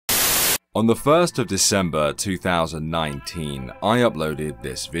On the 1st of December 2019, I uploaded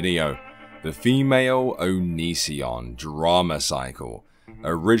this video, the female Onision drama cycle,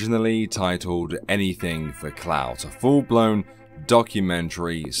 originally titled Anything for Clout, a full-blown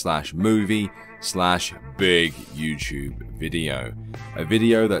documentary slash movie slash big YouTube video. A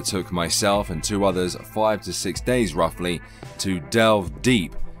video that took myself and two others 5 to 6 days roughly to delve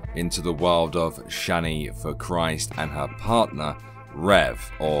deep into the world of Shanny for Christ and her partner Rev,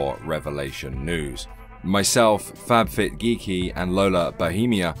 or Revelation News. Myself, FabFitGeeky, and Lola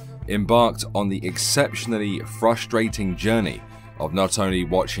Bohemia embarked on the exceptionally frustrating journey of not only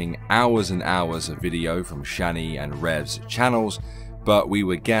watching hours and hours of video from Shanny and Rev's channels, but we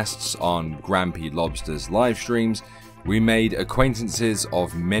were guests on Grampy Lobster's live streams. We made acquaintances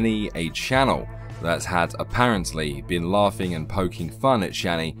of many a channel that had apparently been laughing and poking fun at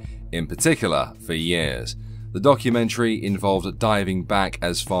Shanny in particular for years. The documentary involved diving back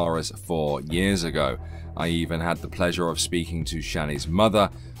as far as 4 years ago. I even had the pleasure of speaking to Shanny's mother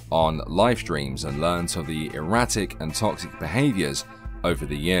on live streams and learned of the erratic and toxic behaviors over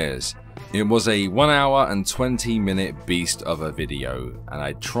the years. It was a 1 hour and 20-minute beast of a video, and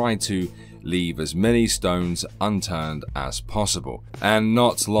I tried to leave as many stones unturned as possible. And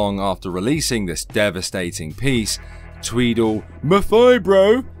not long after releasing this devastating piece, Tweedle "Maffei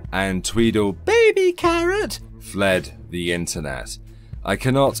bro" and Tweedle "Baby Carrot" fled the internet. I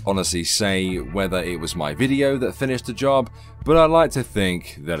cannot honestly say whether it was my video that finished the job, but I like to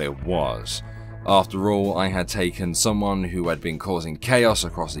think that it was. After all, I had taken someone who had been causing chaos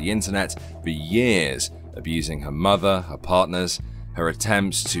across the internet for years, abusing her mother, her partners, her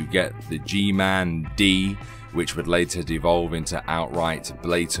attempts to get the G-Man D, which would later devolve into outright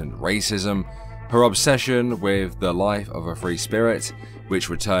blatant racism, her obsession with the life of a free spirit, which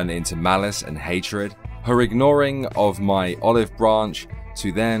would turn into malice and hatred, her ignoring of my olive branch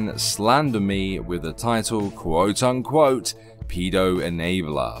to then slander me with the title quote-unquote pedo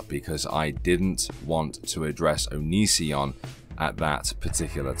enabler because I didn't want to address Onision at that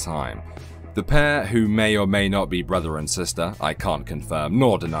particular time. The pair, who may or may not be brother and sister, I can't confirm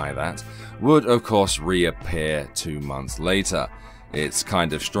nor deny that, would of course reappear 2 months later. It's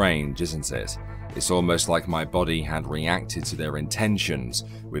kind of strange, isn't it? It's almost like my body had reacted to their intentions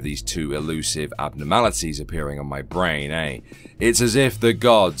with these two elusive abnormalities appearing on my brain, eh? It's as if the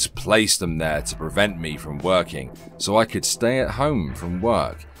gods placed them there to prevent me from working so I could stay at home from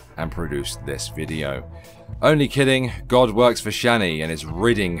work and produce this video. Only kidding, God works for Shanny and is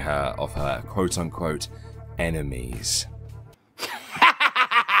ridding her of her quote-unquote enemies.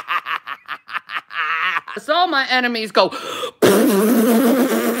 So my enemies go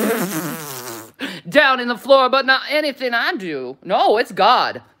down in the floor, but not anything I do. No, it's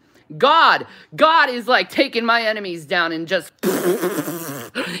God. God is like taking my enemies down and just,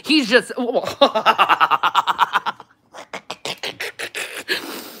 he's just,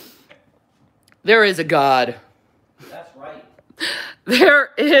 there is a God. That's right.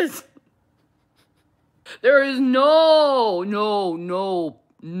 There is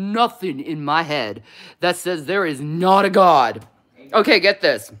nothing in my head that says there is not a God. Okay, get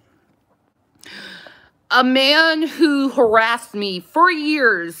this. A man who harassed me for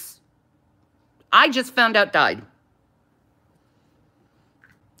years, I just found out died.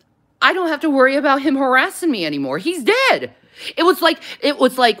 I don't have to worry about him harassing me anymore. He's dead. It was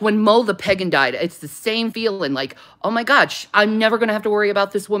like when Mo the Pagan died. It's the same feeling, like, oh my gosh, I'm never going to have to worry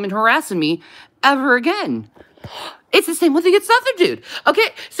about this woman harassing me ever again. It's the same with the other dude.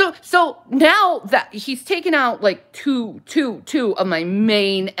 Okay, so now that he's taken out like two of my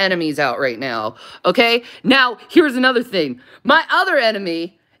main enemies out right now. Okay, now here's another thing. My other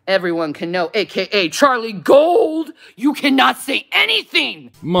enemy, everyone can know, aka Charlie Gold. You cannot say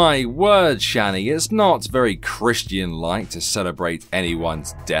anything. My word, Shanny, it's not very Christian-like to celebrate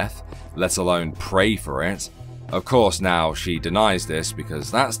anyone's death, let alone pray for it. Of course, now she denies this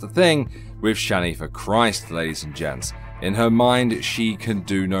because that's the thing with Shanny for Christ, ladies and gents. In her mind, she can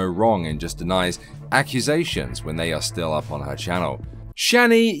do no wrong and just denies accusations when they are still up on her channel.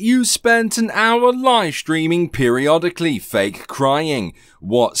 Shanny, you spent an hour live streaming periodically fake crying.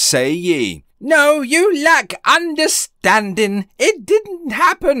 What say ye? No, you lack understanding. It didn't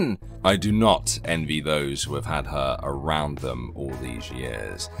happen. I do not envy those who have had her around them all these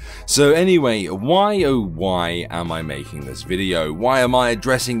years. So anyway, why oh why am I making this video? Why am I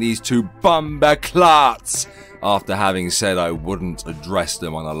addressing these two bumberclarts after having said I wouldn't address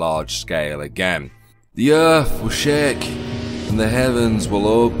them on a large scale again? The earth will shake and the heavens will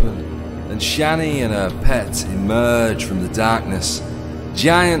open, and Shanny and her pet emerge from the darkness.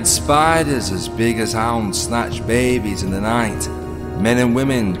 Giant spiders as big as hounds snatch babies in the night. men and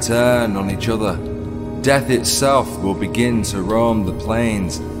women turn on each other. Death itself will begin to roam the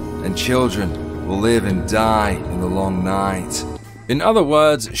plains, and children will live and die in the long night. In other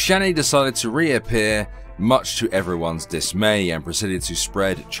words, Shanny decided to reappear, much to everyone's dismay, and proceeded to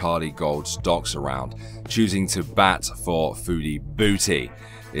spread Charlie Gold's docs around, choosing to bat for Foodie Beauty.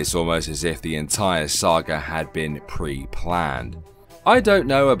 It's almost as if the entire saga had been pre-planned. I don't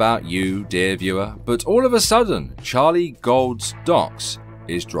know about you, dear viewer, but all of a sudden, Charlie Gold's docs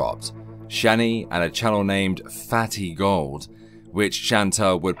is dropped. Shanny and a channel named Fatty Gold, which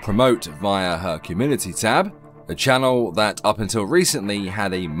Chantal would promote via her community tab, a channel that up until recently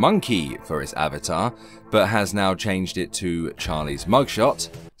had a monkey for its avatar, but has now changed it to Charlie's mugshot.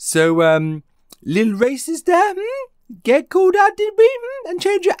 So, little racist there, Get called out, did we? And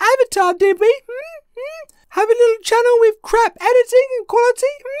change your avatar, did we? Have a little channel with crap editing and quality?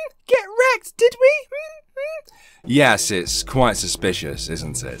 Get wrecked, did we? Yes, it's quite suspicious,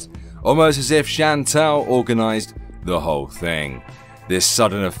 isn't it? Almost as if Chantal organised the whole thing. This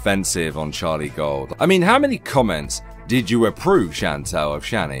sudden offensive on Charlie Gold. I mean, how many comments did you approve, Chantal, of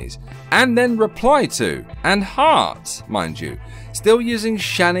Shannys? And then reply to? And heart, mind you. Still using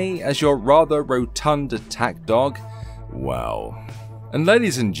Shanny as your rather rotund attack dog? Well. And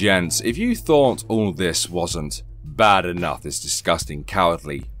ladies and gents, if you thought all this wasn't bad enough, this disgusting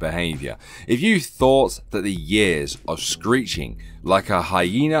cowardly behaviour, if you thought that the years of screeching like a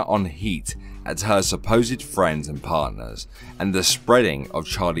hyena on heat at her supposed friends and partners, and the spreading of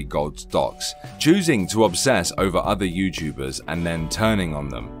Charlie Gold's docs, choosing to obsess over other YouTubers and then turning on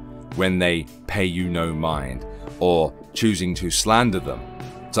them when they pay you no mind, or choosing to slander them,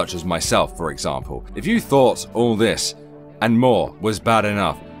 such as myself for example, if you thought all this and more was bad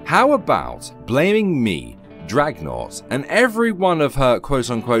enough, how about blaming me, Dragnaut, and every one of her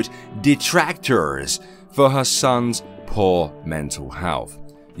quote-unquote detractors for her son's poor mental health?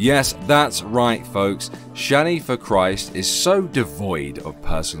 Yes, that's right folks, Shanny for Christ is so devoid of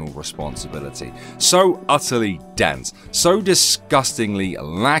personal responsibility, so utterly dense, so disgustingly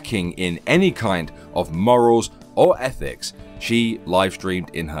lacking in any kind of morals or ethics. She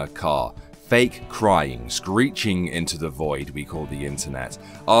live-streamed in her car, fake crying, screeching into the void we call the internet,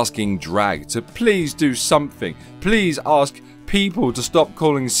 asking Drag to please do something, please ask people to stop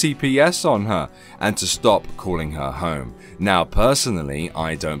calling CPS on her, and to stop calling her home. Now personally,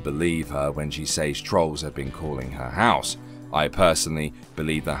 I don't believe her when she says trolls have been calling her house. I personally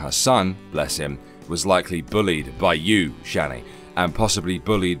believe that her son, bless him, was likely bullied by you, Shanny, and possibly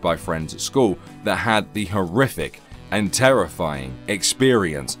bullied by friends at school that had the horrific and terrifying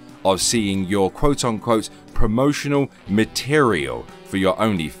experience of seeing your quote-unquote promotional material for your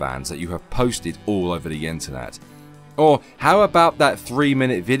OnlyFans that you have posted all over the internet. Or how about that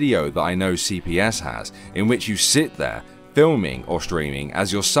 3-minute video that I know CPS has, in which you sit there filming or streaming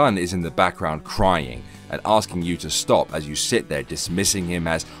as your son is in the background crying and asking you to stop as you sit there dismissing him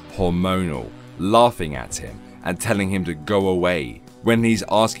as hormonal, laughing at him and telling him to go away when he's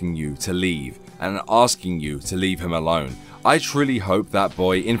asking you to leave and asking you to leave him alone. I truly hope that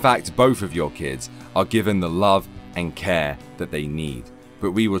boy, in fact both of your kids, are given the love and care that they need.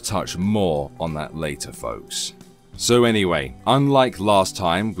 But we will touch more on that later folks. So anyway, unlike last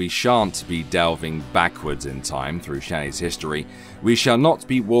time, we shan't be delving backwards in time through Shanny's history. We shall not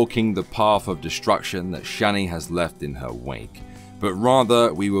be walking the path of destruction that Shanny has left in her wake, but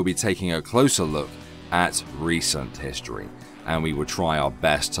rather we will be taking a closer look at recent history, and we will try our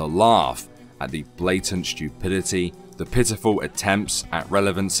best to laugh at the blatant stupidity, the pitiful attempts at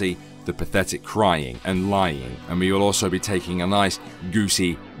relevancy, the pathetic crying and lying, and we will also be taking a nice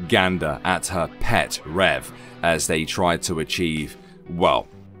goosey gander at her pet Rev as they tried to achieve, well,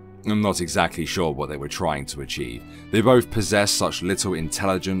 I'm not exactly sure what they were trying to achieve. They both possess such little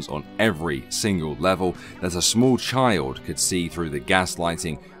intelligence on every single level that a small child could see through the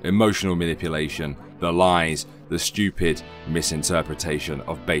gaslighting, emotional manipulation, the lies, the stupid misinterpretation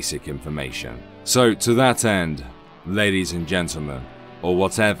of basic information. So to that end, ladies and gentlemen, or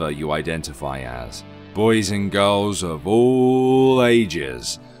whatever you identify as, boys and girls of all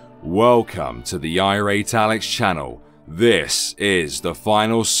ages, welcome to the Irate Alex channel. This is the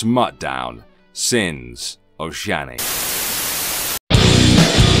final Smutdown, Sins of Shanny.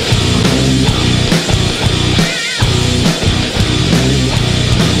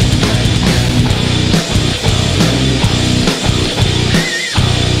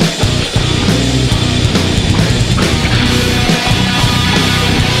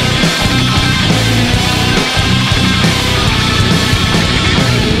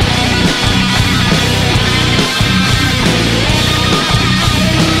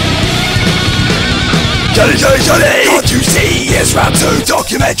 Shannys, can't you see? it's round 2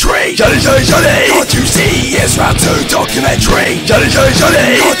 documentary. Shannys, can't you see it's round 2 documentary. Shannys,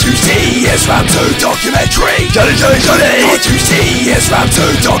 can't you see it's round 2 documentary. Shannys, can't you see it's round 2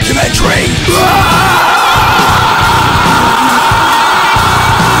 documentary.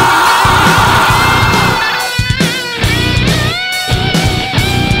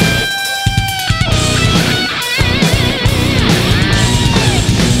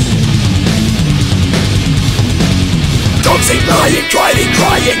 Doxing, lying, driving,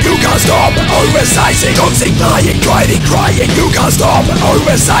 crying, you can't stop oversizing. Doxing, lying, driving, crying, you can't stop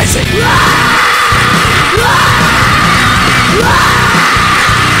oversizing.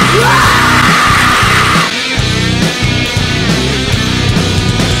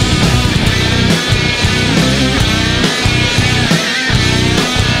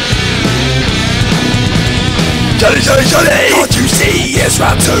 Shanny, can't you see it's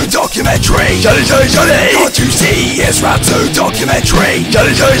round 2 documentary. Shanny, can't you see it's round 2 documentary.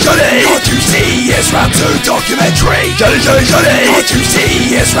 Shanny, can't you see it's round 2 documentary. Shanny, can't you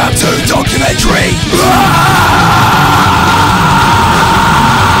see it's round 2 documentary.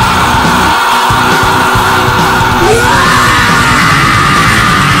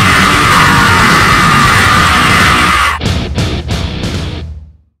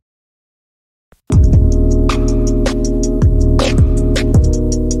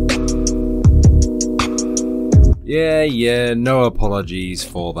 Yeah, no apologies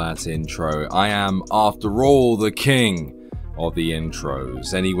for that intro. I am, after all, the king of the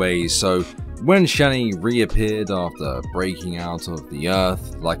intros. Anyway, so when Shanny reappeared after breaking out of the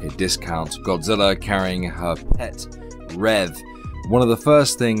earth like a discount Godzilla carrying her pet, Reid, one of the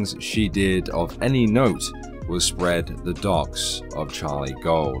first things she did of any note was spread the docs of Charlie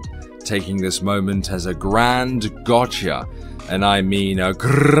Gold, taking this moment as a grand gotcha, and I mean a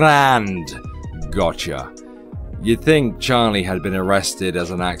grand gotcha. You'd think Charlie had been arrested as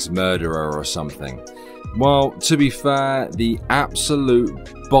an axe murderer or something. Well, to be fair, the absolute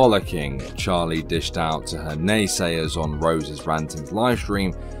bollocking Charlie dished out to her naysayers on Rose's Ranting's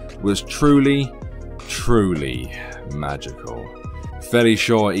livestream was truly, truly magical. Fairly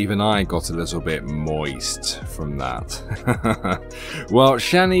sure even I got a little bit moist from that. Well,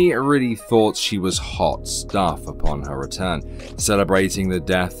 Shanny really thought she was hot stuff upon her return, celebrating the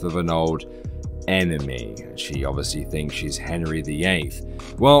death of an old enemy. She obviously thinks she's Henry VIII.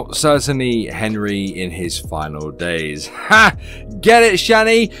 Well, certainly Henry in his final days. Ha! Get it,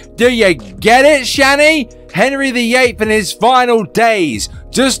 Shanny? Do you get it, Shanny? Henry VIII in his final days,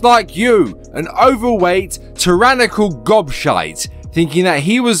 just like you, an overweight, tyrannical gobshite, thinking that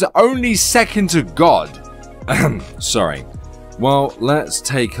he was only second to God. Sorry. Well, let's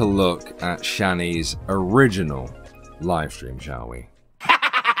take a look at Shanny's original livestream, shall we?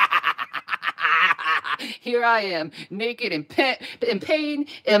 Here I am, naked and in pain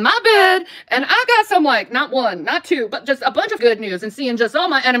in my bed, and I got some, like, not one, not two, but just a bunch of good news, and seeing just all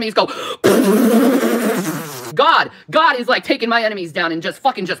my enemies go. God is like taking my enemies down and just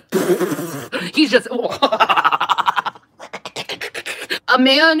fucking just. He's just. A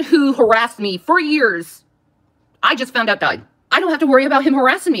man who harassed me for years, I just found out died. I don't have to worry about him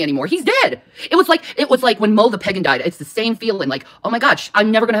harassing me anymore. He's dead. It was like when Mo the pagan died. It's the same feeling, like, oh my gosh,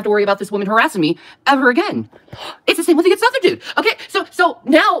 I'm never gonna have to worry about this woman harassing me ever again. It's the same with the other dude. Okay, so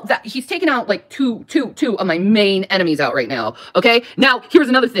now that he's taken out like two of my main enemies out right now. Okay, now here's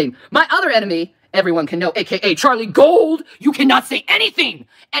another thing. My other enemy, everyone can know, aka Charlie Gold. You cannot say anything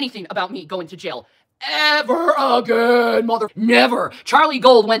about me going to jail ever again, mother. Never. Charlie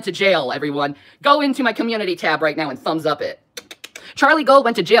Gold went to jail, everyone. Go into my community tab right now and thumbs up it. Charlie Gold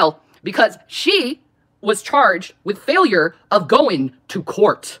went to jail because she was charged with failure of going to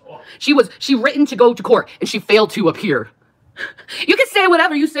court. She written to go to court and she failed to appear. You can say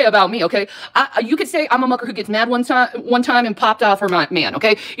whatever you say about me, okay? You could say I'm a mucker who gets mad one time and popped off her man,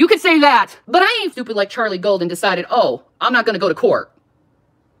 okay? You could say that, but I ain't stupid like Charlie Gold and decided, oh, I'm not gonna go to court.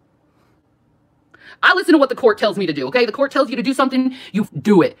 I listen to what the court tells me to do, okay? The court tells you to do something, you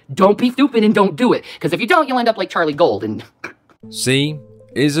do it. Don't be stupid and don't do it. Because if you don't, you'll end up like Charlie Gold and... See?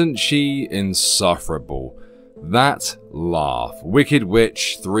 Isn't she insufferable? That laugh. Wicked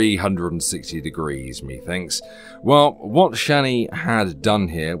Witch 360 degrees, methinks. Well, what Shanny had done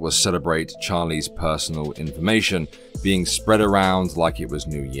here was celebrate Charlie's personal information being spread around like it was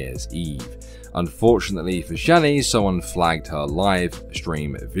New Year's Eve. Unfortunately for Shanny, someone flagged her live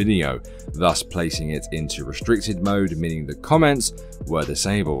stream video, thus placing it into restricted mode, meaning the comments were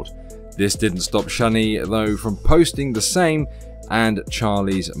disabled. This didn't stop Shanny, though, from posting the same and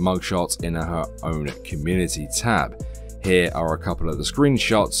Charlie's mugshot in her own community tab. Here are a couple of the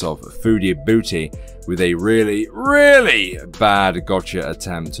screenshots of Foodie Beauty with a really bad gotcha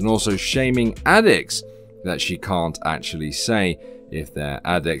attempt, and also shaming addicts that she can't actually say if they're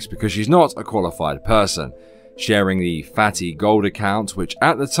addicts because she's not a qualified person. Sharing the Fatty Gold account, which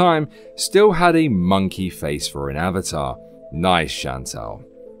at the time still had a monkey face for an avatar. Nice, Chantal.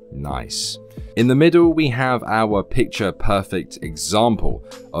 Nice. In the middle, we have our picture-perfect example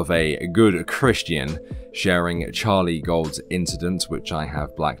of a good Christian sharing Charlie Gold's incident, which I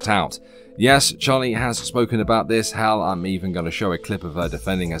have blacked out. Yes, Charlie has spoken about this. Hell, I'm even going to show a clip of her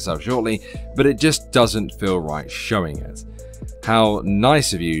defending herself shortly, but it just doesn't feel right showing it. How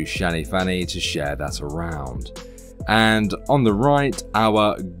nice of you, Shanny Fanny, to share that around. And on the right,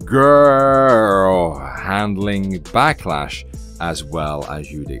 our girl handling backlash as well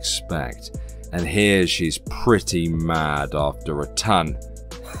as you'd expect. And here she's pretty mad after a ton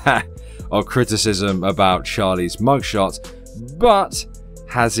of criticism about Charlie's mugshot, but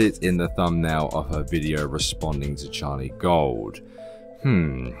has it in the thumbnail of her video responding to Charlie Gold.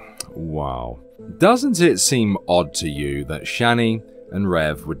 Wow. Doesn't it seem odd to you that Shanny and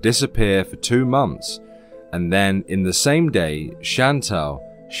Rev would disappear for 2 months, and then in the same day, Chantal,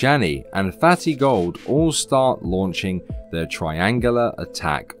 Shanny and Fatty Gold all start launching their triangular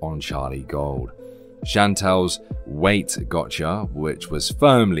attack on Charlie Gold? Chantal's weight gotcha, which was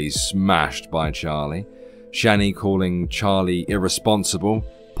firmly smashed by Charlie, Shanny calling Charlie irresponsible,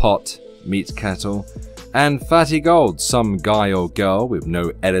 pot, meat kettle, and Fatty Gold some guy or girl with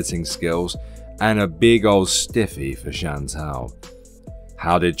no editing skills, and a big old stiffy for Chantal.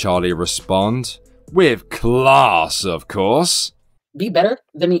 How did Charlie respond? With class, of course. Be better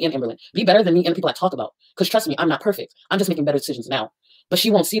than me and Amberlynn. Be better than me and the people I talk about. Because trust me, I'm not perfect. I'm just making better decisions now. But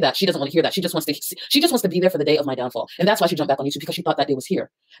she won't see that. She doesn't want to hear that. She just wants to be there for the day of my downfall. And that's why she jumped back on YouTube, because she thought that day was here.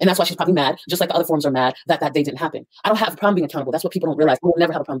 And that's why she's probably mad, just like the other forums are mad that that day didn't happen. I don't have a problem being accountable. That's what people don't realize. We will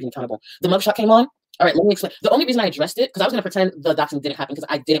never have a problem being accountable. The mugshot came on. All right, let me explain. The only reason I addressed it, because I was going to pretend the doxing didn't happen because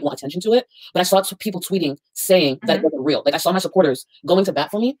I didn't want attention to it, but I saw people tweeting saying that it wasn't real. Like, I saw my supporters going to bat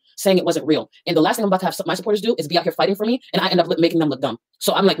for me, saying it wasn't real. And the last thing I'm about to have my supporters do is be out here fighting for me, and I end up making them look dumb.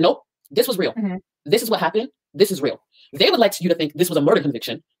 So I'm like, nope, this was real. This is what happened. This is real. They would like you to think this was a murder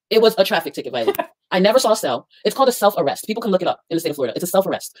conviction. It was a traffic ticket violation. I never saw a cell. It's called a self-arrest. People can look it up in the state of Florida. It's a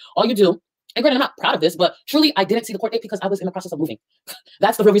self-arrest. All you do, and granted, I'm not proud of this, but truly, I didn't see the court date because I was in the process of moving.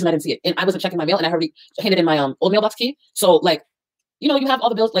 That's the real reason I didn't see it. And I wasn't checking my mail, and I already handed in my old mailbox key. So, like, you know, you have all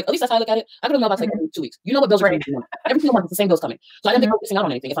the bills. Like, at least that's how I look at it. I go to the mailbox like every 2 weeks. You know what bills are coming. Every single month, it's the same bills coming. So I didn't think I was missing out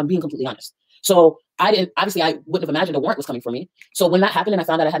on anything, if I'm being completely honest. So obviously, I wouldn't have imagined a warrant was coming for me. So when that happened and I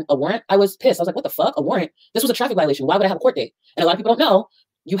found out I had a warrant, I was pissed. I was like, what the fuck? A warrant? This was a traffic violation. Why would I have a court date? And a lot of people don't know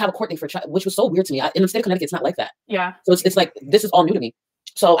you have a court date for which was so weird to me. In the state of Connecticut, it's not like that. Yeah. So it's like, this is all new to me.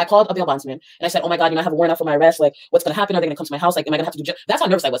 So I called a bail bondsman and I said, oh my God, you know, I have a warrant out for my arrest. Like, what's going to happen? Are they going to come to my house? Like, am I going to have to do jail? That's how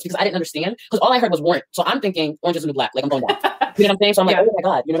nervous I was because I didn't understand, because all I heard was warrant. So I'm thinking orange is the new black. Like, I'm going down. You know what I'm saying? So I'm like, oh my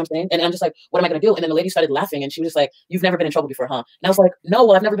God, you know what I'm saying? And I'm just like, what am I going to do? And then the lady started laughing and she was just like, you've never been in trouble before, huh? And I was like, no,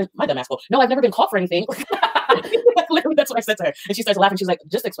 well, I've never been, my dumb ass, no, I've never been caught for anything. Literally, that's what I said to her. And she starts laughing. She's like,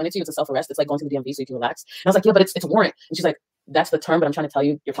 just explain it to you. It's a self-arrest. It's like going to the DMV so you can relax. And I was like, yeah, but it's a warrant. And she's like, that's the term, but I'm trying to tell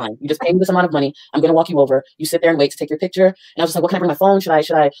you, you're fine. You just pay me this amount of money. I'm going to walk you over. You sit there and wait to take your picture. And I was just like, what can I bring my phone? I was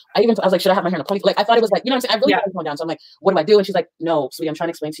like, should I have my hair in a ponytail? Like, I thought it was like, you know what I'm saying? I really thought it was going down. So I'm like, what do I do? And she's like, no, sweetie, I'm trying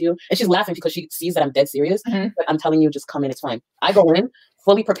to explain to you. And she's laughing because she sees that I'm dead serious. But I'm telling you, just come in. It's fine. I go in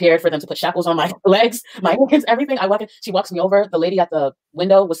fully prepared for them to put shackles on my legs, my hands, everything. I walk in. She walks me over. The lady at the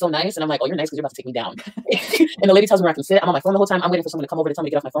window was so nice. And I'm like, oh, you're nice because you're about to take me down. And the lady tells me where I can sit. I'm on my phone the whole time. I'm waiting for someone to come over to tell me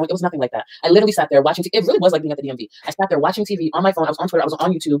to get off my phone. It was nothing like that. I literally sat there watching. It really was like being at the DMV. I sat there watching TV on my phone. I was on Twitter. I was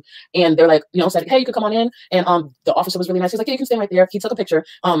on YouTube. And they're like, you know, said, hey, you could come on in. And the officer was really nice. He was like, yeah, you can stand right there. He took a picture.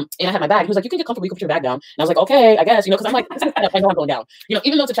 And I had my bag. He was like, you can get comfortable. You can put your bag down. And I was like, okay, I guess, you know, because I'm like, I know I'm going down. You know,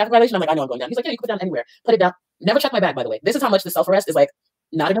 even though it's a traffic violation, I'm like, I know I'm going down. He's like, yeah, you can put it down anywhere. Put it down. Never check my bag, by the way. This is how much the self-arrest is like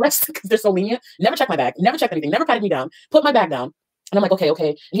not an arrest because they're so lenient. Never check my bag. Never check anything. Never patted me down. Put my bag down. And I'm like, okay.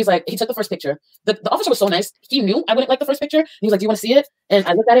 And he's like, he took the first picture. The officer was so nice. He knew I wouldn't like the first picture. And he was like, do you want to see it? And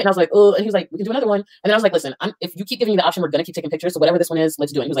I looked at it and I was like, oh, and he was like, we can do another one. And then I was like, listen, if you keep giving me the option, we're going to keep taking pictures. So whatever this one is,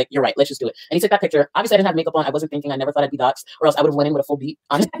 let's do it. And he was like, you're right. Let's just do it. And he took that picture. Obviously I didn't have makeup on. I wasn't thinking. I never thought I'd be doxxed, or else I would have went in with a full beat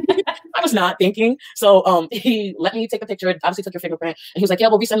on it. I was not thinking. So he let me take a picture. Obviously took your fingerprint. And he was like, yeah,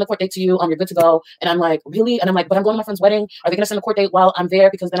 well, we send the court date to you. You're good to go. And I'm like, really? And I'm like, but I'm going to my friend's wedding. Are they going to send the court date while I'm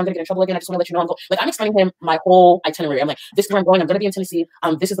there? Because then I'm going to get in trouble again. I just want to let you know I'm going. Like, I'm explaining to him my whole itinerary. I'm like, this is where I'm going. I'm going to be in Tennessee.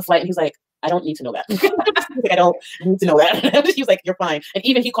 This is the flight. And he's like, I don't need to know that. Like, I don't need to know that. He was like, you're fine. And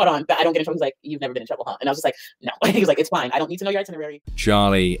even he caught on that I don't get in trouble. He's like, you've never been in trouble, huh? And I was just like, no. He was like, it's fine. I don't need to know your itinerary.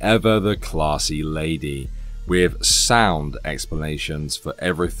 Charlie, ever the classy lady, with sound explanations for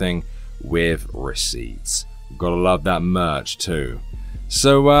everything, with receipts. Gotta love that merch too.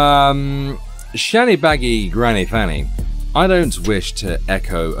 So, Shanny Baggy Granny Fanny, I don't wish to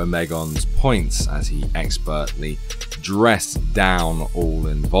echo Omegon's points as he expertly dressed down all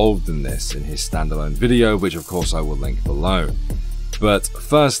involved in this in his standalone video, which of course I will link below. But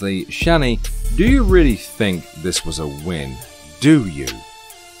firstly, Shanny, do you really think this was a win? Do you?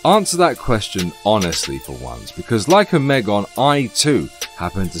 Answer that question honestly for once, because like Omegon, I too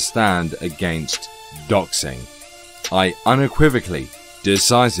happen to stand against doxing. I unequivocally,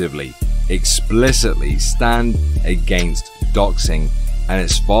 decisively, explicitly stand against doxing and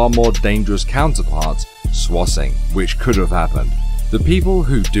its far more dangerous counterpart, swassing, which could have happened. The people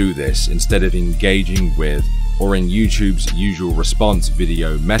who do this instead of engaging with, or in YouTube's usual response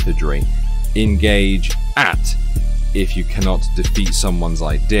video methodry, engage at. If you cannot defeat someone's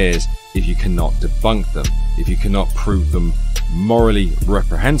ideas, if you cannot debunk them, if you cannot prove them morally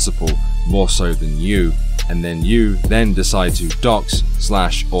reprehensible more so than you, and then you then decide to dox,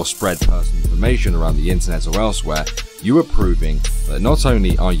 slash, or spread personal information around the internet or elsewhere, you are proving that not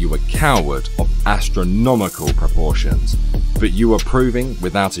only are you a coward of astronomical proportions, but you are proving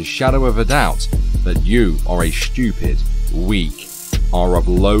without a shadow of a doubt that you are a stupid, weak, are of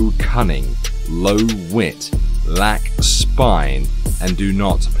low cunning, low wit, lack spine, and do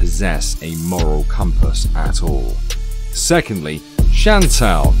not possess a moral compass at all. Secondly,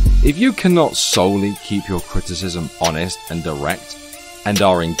 Chantal, if you cannot solely keep your criticism honest and direct, and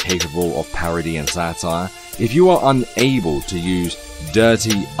are incapable of parody and satire, if you are unable to use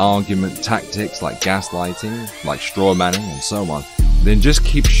dirty argument tactics like gaslighting, like straw manning and so on, then just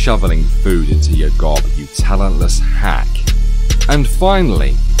keep shoveling food into your gob, you talentless hack. And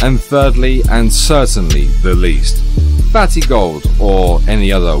finally, and thirdly, and certainly the least, Fatty Gold or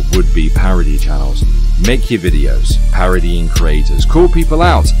any other would-be parody channels, make your videos, parodying creators, call people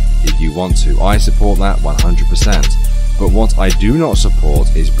out if you want to, I support that 100%, but what I do not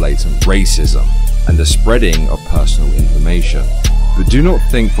support is blatant racism and the spreading of personal information. But do not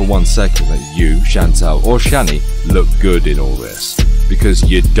think for 1 second that you, Chantal or Shanny look good in all this, because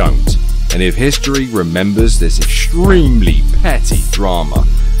you don't. And if history remembers this extremely petty drama,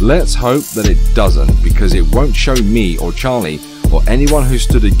 let's hope that it doesn't, because it won't show me or Charlie or anyone who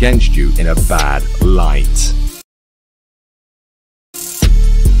stood against you in a bad light.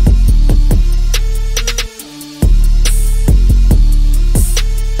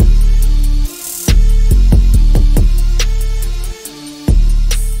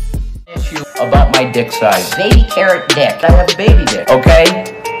 About my dick size. Baby carrot dick. I have a baby dick, okay?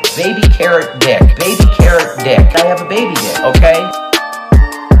 Baby carrot dick. Baby carrot dick. I have a baby dick, okay?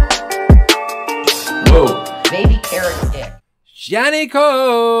 Whoa. Baby carrot dick. Shanny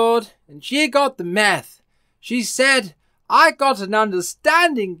called, and she got the meth. She said, I got an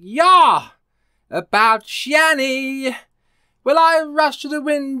understanding, about Shanny. Well, I rushed to the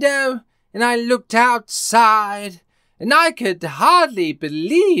window, and I looked outside, and I could hardly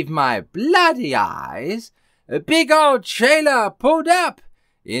believe my bloody eyes. A big old trailer pulled up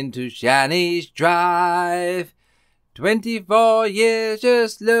into Shanny's drive. 24 years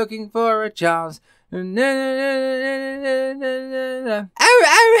just looking for a chance. Oh,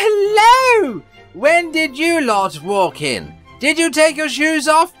 hello! When did you lot walk in? Did you take your shoes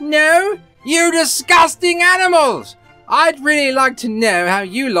off? No? You disgusting animals! I'd really like to know how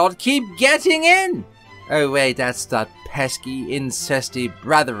you lot keep getting in. Oh wait, that's that pesky, incesty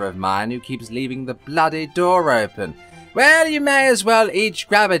brother of mine who keeps leaving the bloody door open. Well, you may as well each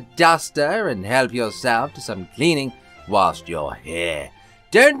grab a duster and help yourself to some cleaning whilst you're here.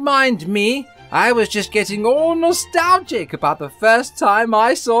 Don't mind me, I was just getting all nostalgic about the first time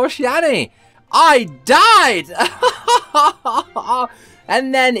I saw Shanny. I died!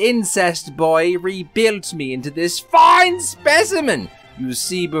 And then Incest Boy rebuilt me into this fine specimen you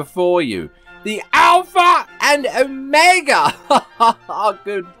see before you. The Alpha and Omega!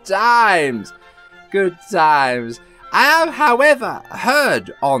 Good times. Good times. I have, however,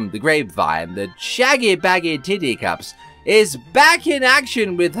 heard on the grapevine that Shaggy Baggy Titty Cups is back in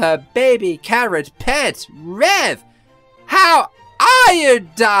action with her baby carrot pet, Rev. How are you,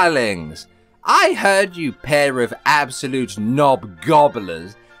 darlings? I heard you pair of absolute knob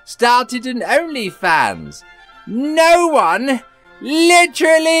gobblers started an OnlyFans. No one,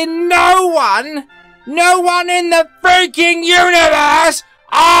 literally no one in the freaking universe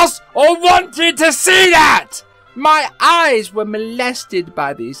asked or wanted to see that! My eyes were molested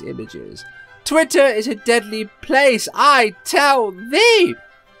by these images. Twitter is a deadly place, I tell thee.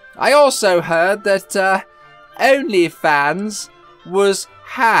 I also heard that OnlyFans was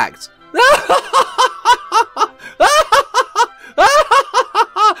hacked.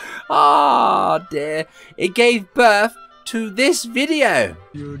 Oh dear. It gave birth to this video.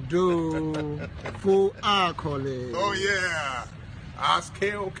 You do full alcohol. Oh yeah, ask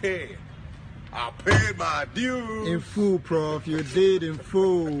KOK. I paid my dues. In full, Prof. You did in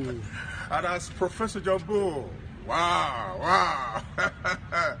full. And that's Professor Jumbo. Wow.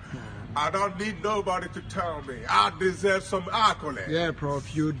 I don't need nobody to tell me. I deserve some accolades. Yeah,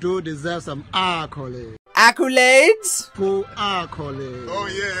 Prof. You do deserve some accolades. Accolades? Full accolades. Oh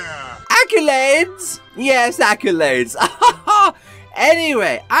yeah. Accolades? Yes, accolades.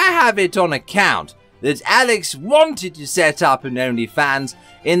 Anyway, I have it on account that Alex wanted to set up an OnlyFans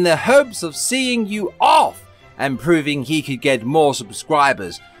in the hopes of seeing you off and proving he could get more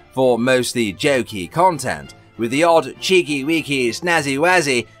subscribers for mostly jokey content, with the odd cheeky weeky snazzy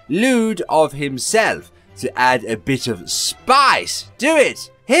wazzy lewd of himself to add a bit of spice to it.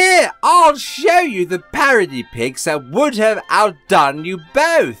 Here, I'll show you the parody pics that would have outdone you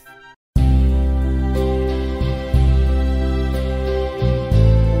both.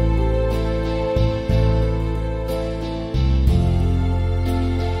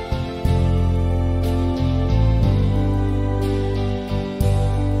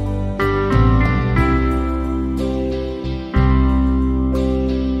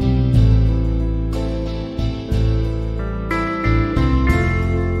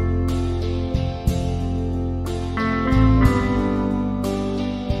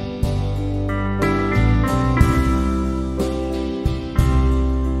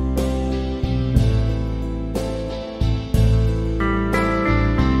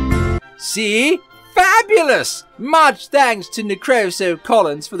 See? Fabulous! Much thanks to Necroso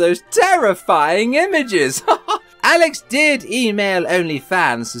Collins for those terrifying images. Alex did email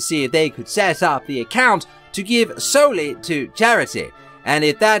OnlyFans to see if they could set up the account to give solely to charity. And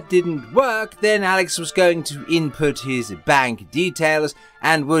if that didn't work, then Alex was going to input his bank details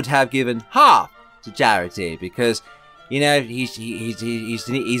and would have given half to charity because, you know, he's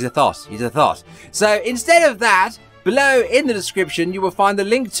a thought. He's a thought. So instead of that, below in the description you will find the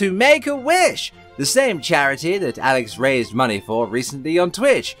link to Make-A-Wish, the same charity that Alex raised money for recently on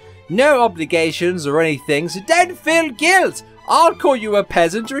Twitch. No obligations or anything, so don't feel guilt. I'll call you a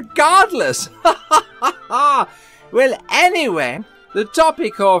peasant regardless. Well, anyway, the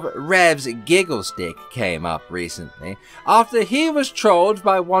topic of Rev's giggle stick came up recently after he was trolled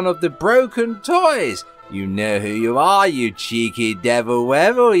by one of the broken toys. You know who you are, you cheeky devil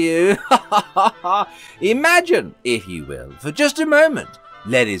weevil, you. Imagine, if you will, for just a moment,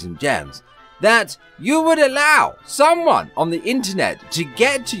 ladies and gents, that you would allow someone on the internet to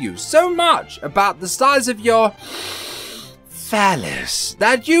get to you so much about the size of your phallus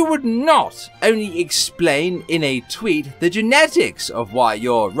that you would not only explain in a tweet the genetics of why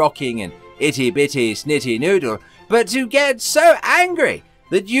you're rocking an itty-bitty snitty noodle, but to get so angry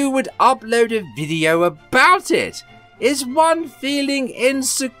that you would upload a video about it. Is one feeling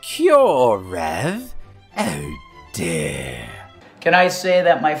insecure, Rev? Oh dear. Can I say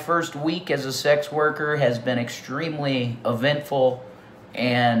that my first week as a sex worker has been extremely eventful,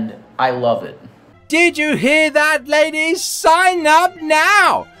 and I love it. Did you hear that, ladies? Sign up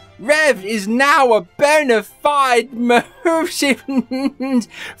now! Rev is now a bona fide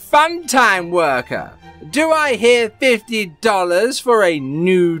fun-time worker. Do I hear $50 for a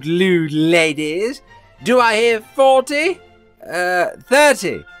nude lewd ladies? Do I hear 40?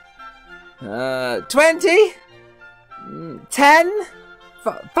 30? 20? 10?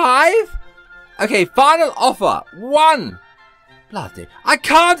 5? Okay, final offer. 1. Bloody. I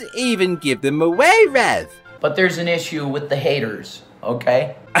can't even give them away, Rev. But there's an issue with the haters,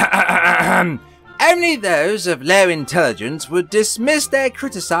 okay? Only those of low intelligence would dismiss their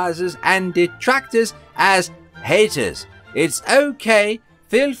criticizers and detractors as haters. It's okay.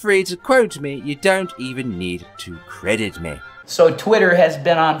 Feel free to quote me. You don't even need to credit me. So Twitter has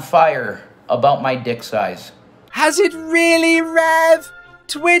been on fire about my dick size. Has it really, Rev?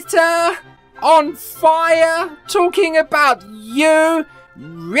 Twitter? On fire? Talking about you?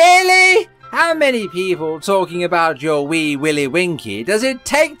 Really? How many people talking about your wee willy winky does it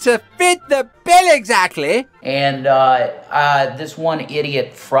take to fit the bill exactly? And this one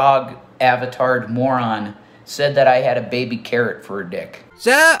idiot frog avatared moron said that I had a baby carrot for a dick.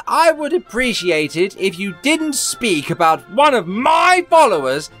 Sir, I would appreciate it if you didn't speak about one of my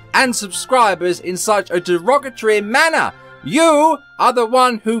followers and subscribers in such a derogatory manner. You are the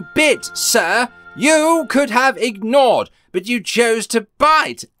one who bit, sir. You could have ignored, but you chose to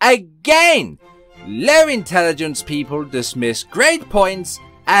bite again. Low intelligence people dismiss great points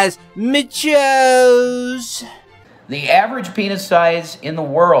as machos. The average penis size in the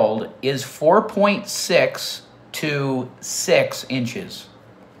world is 4.6 to 6 inches.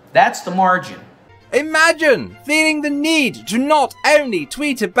 That's the margin. Imagine feeling the need to not only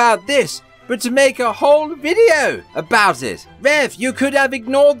tweet about this, but to make a whole video about it. Rev, you could have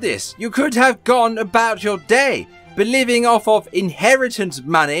ignored this. You could have gone about your day, but living off of inheritance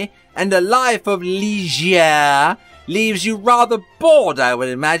money and a life of leisure leaves you rather bored, I would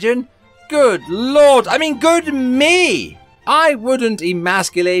imagine. Good lord, I mean good me! I wouldn't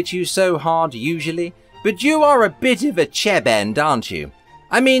emasculate you so hard usually, but you are a bit of a chebend, aren't you?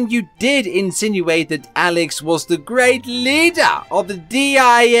 I mean, you did insinuate that Alex was the great leader of the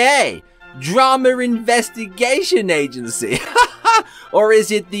DIA, Drama Investigation Agency. Or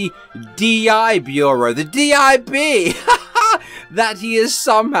is it the DI Bureau, the DIB? That he is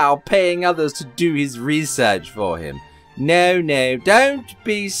somehow paying others to do his research for him. No, don't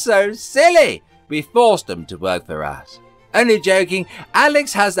be so silly. We forced them to work for us. Only joking,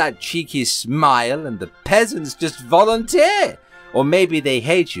 Alex has that cheeky smile and the peasants just volunteer. Or maybe they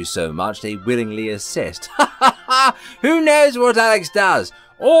hate you so much they willingly assist. Who knows what Alex does?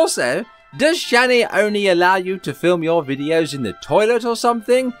 Also, does Shanny only allow you to film your videos in the toilet or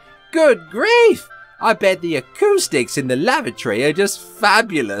something? Good grief! I bet the acoustics in the lavatory are just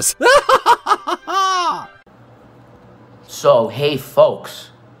fabulous. So, hey folks,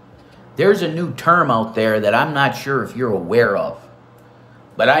 there's a new term out there that I'm not sure if you're aware of,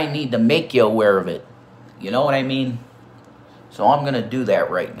 but I need to make you aware of it. You know what I mean? So I'm going to do that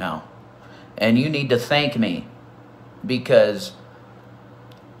right now. And you need to thank me, because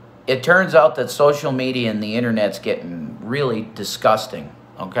it turns out that social media and the internet's getting really disgusting,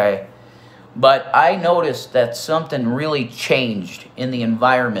 okay? But I noticed that something really changed in the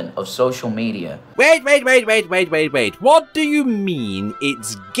environment of social media. Wait. What do you mean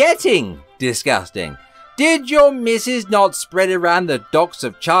it's getting disgusting? Did your missus not spread around the docs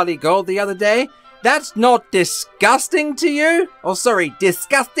of Charlie Gold the other day? That's not disgusting to you? Oh, sorry,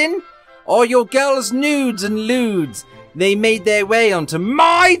 disgusting? Or your girl's nudes and lewds? They made their way onto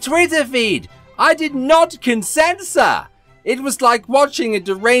my Twitter feed. I did not consent, sir. It was like watching a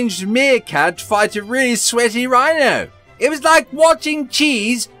deranged meerkat fight a really sweaty rhino. It was like watching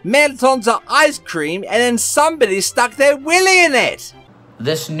cheese melt onto ice cream and then somebody stuck their willy in it.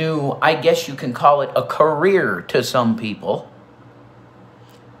 This new, I guess you can call it a career to some people.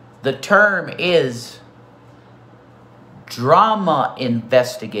 The term is drama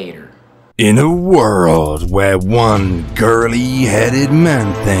investigator. In a world where one girly-headed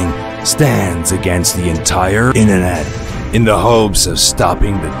man-thing stands against the entire internet in the hopes of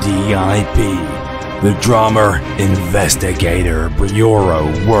stopping the DIP, the Drama Investigator Bureau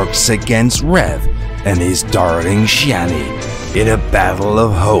works against Rev and his darling Shanny in a battle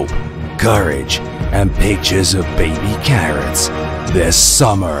of hope, courage, and pictures of baby carrots. This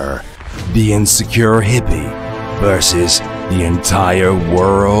summer, the insecure hippie versus the entire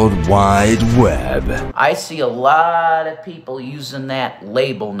World Wide Web. I see a lot of people using that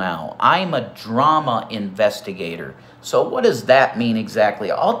label now. I'm a drama investigator. So what does that mean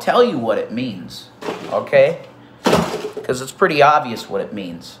exactly? I'll tell you what it means, okay? Because it's pretty obvious what it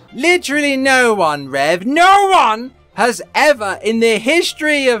means. Literally no one, Rev, no one has ever in the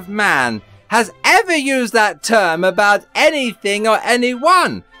history of man has ever used that term about anything or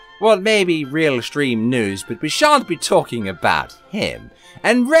anyone. Well, maybe Real Stream News, but we shan't be talking about him.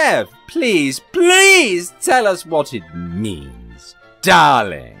 And Rev, please tell us what it means,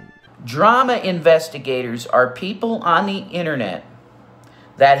 darling. Drama investigators are people on the internet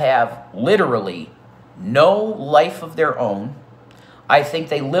that have literally no life of their own. I think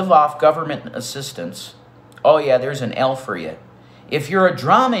they live off government assistance. Oh yeah, there's an L for you. If you're a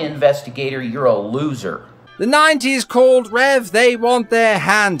drama investigator, you're a loser. The 90s called Rev, they want their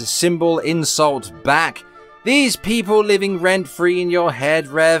hand symbol insult back. These people living rent-free in your head,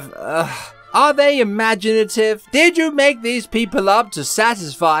 Rev, are they imaginative? Did you make these people up to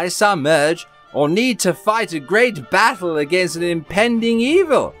satisfy some urge, or need to fight a great battle against an impending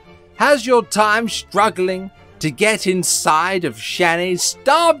evil? Has your time struggling to get inside of Shanny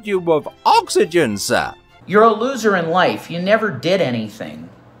starved you of oxygen, sir? You're a loser in life. You never did anything.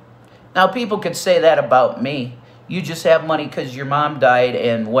 Now, people could say that about me. You just have money because your mom died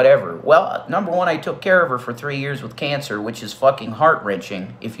and whatever. Well, number one, I took care of her for 3 years with cancer, which is fucking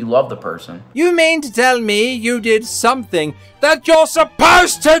heart-wrenching if you love the person. You mean to tell me you did something that you're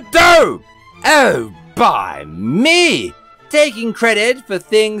supposed to do? Oh, by me! Taking credit for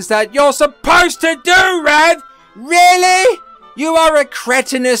things that you're supposed to do, Rev? Really? You are a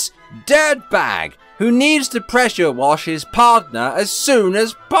cretinous dirtbag who needs to pressure wash his partner as soon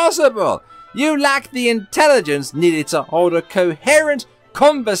as possible. You lack the intelligence needed to hold a coherent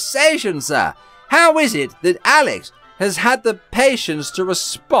conversation, sir. How is it that Alex, has had the patience to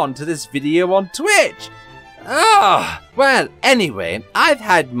respond to this video on Twitch. Well, anyway, I've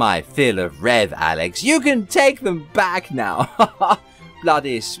had my fill of Rev, Alex. You can take them back now.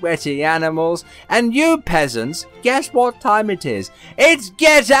 Bloody sweaty animals. And you peasants, guess what time it is? It's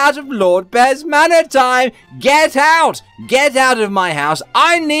get out of Lord Bear's Manor time! Get out! Get out of my house.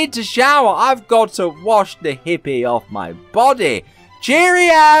 I need to shower. I've got to wash the hippie off my body.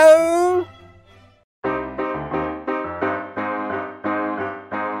 Cheerio!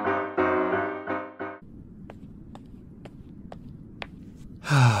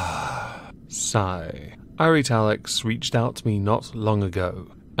 Sigh. Irate Alex reached out to me not long ago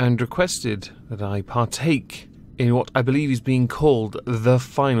and requested that I partake in what I believe is being called the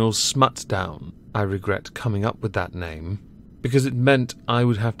final Smutdown. I regret coming up with that name because it meant I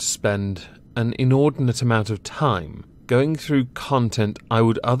would have to spend an inordinate amount of time going through content I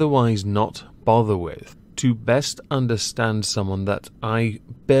would otherwise not bother with to best understand someone that I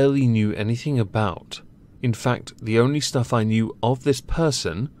barely knew anything about. In fact, the only stuff I knew of this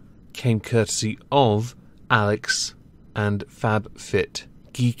person came courtesy of Alex and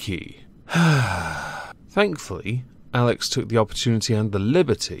FabFitGeeky. Thankfully, Alex took the opportunity and the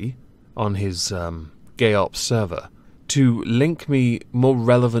liberty on his gay ops server to link me more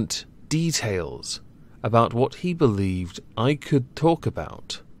relevant details about what he believed I could talk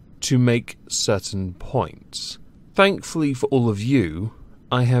about to make certain points. Thankfully for all of you,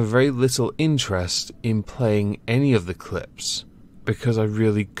 I have very little interest in playing any of the clips because I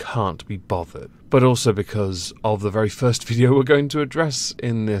really can't be bothered, but also because of the very first video we're going to address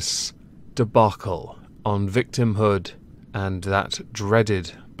in this debacle on victimhood and that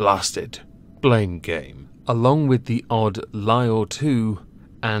dreaded, blasted blame game, along with the odd lie or two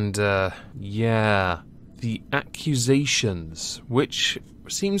and, the accusations, which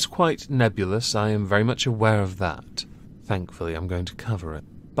seems quite nebulous. I am very much aware of that. Thankfully, I'm going to cover it.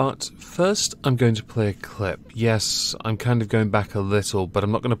 But first, I'm going to play a clip. Yes, I'm kind of going back a little, but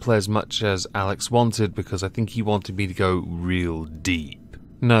I'm not going to play as much as Alex wanted because I think he wanted me to go real deep.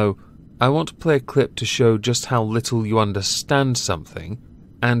 No, I want to play a clip to show just how little you understand something,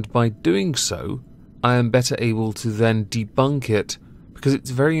 and by doing so, I am better able to then debunk it because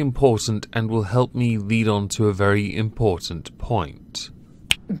it's very important and will help me lead on to a very important point.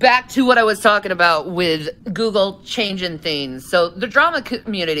 Back to what I was talking about with Google changing things. So the drama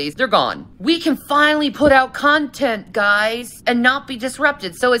communities, they're gone. We can finally put out content, guys, and not be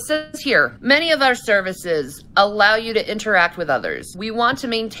disrupted. So it says here, many of our services allow you to interact with others. We want to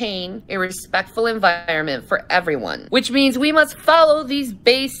maintain a respectful environment for everyone, which means we must follow these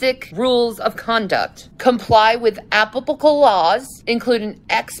basic rules of conduct. Comply with applicable laws, including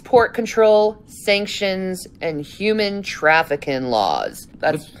export control, sanctions, and human trafficking laws.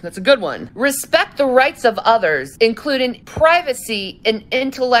 That's a good one. Respect the rights of others, including privacy and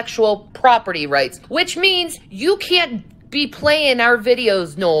intellectual property rights, which means you can't be playing our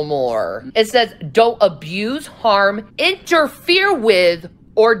videos no more. It says don't abuse, harm, interfere with,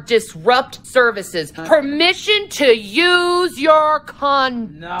 or disrupt services. Permission to use your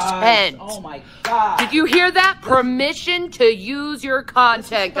content. Nice. Oh my God. Did you hear that? Permission to use your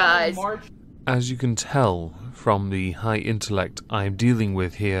content, guys. As you can tell from the high intellect I'm dealing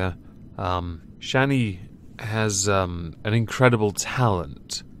with here, Shanny has an incredible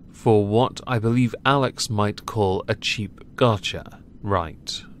talent for what I believe Alex might call a cheap gotcha.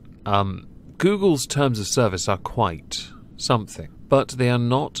 Right. Google's terms of service are quite something, but they are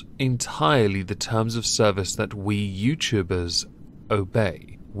not entirely the terms of service that we YouTubers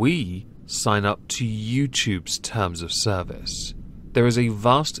obey. We sign up to YouTube's terms of service. There is a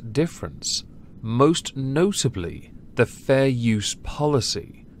vast difference, most notably the fair use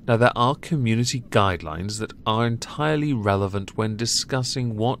policy. Now, there are community guidelines that are entirely relevant when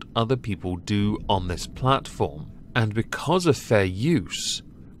discussing what other people do on this platform, and because of fair use,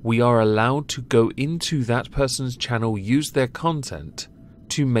 we are allowed to go into that person's channel, use their content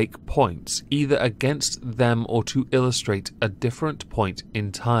to make points, either against them or to illustrate a different point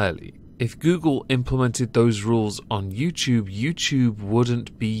entirely. If Google implemented those rules on YouTube, YouTube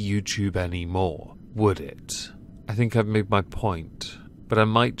wouldn't be YouTube anymore, would it? I think I've made my point, but I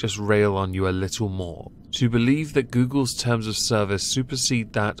might just rail on you a little more. To believe that Google's terms of service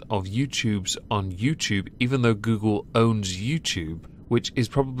supersede that of YouTube's on YouTube, even though Google owns YouTube, which is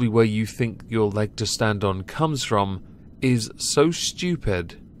probably where you think your leg to stand on comes from, is so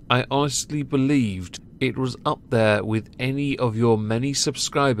stupid. I honestly believed it was up there with any of your many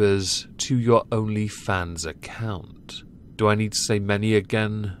subscribers to your OnlyFans account. Do I need to say many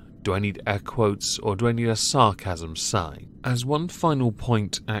again? Do I need air quotes, or do I need a sarcasm sign? As one final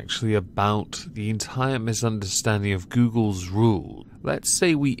point actually about the entire misunderstanding of Google's rule, let's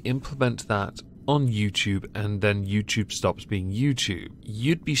say we implement that on YouTube and then YouTube stops being YouTube.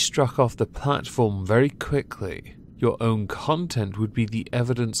 You'd be struck off the platform very quickly. Your own content would be the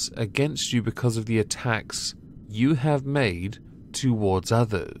evidence against you because of the attacks you have made towards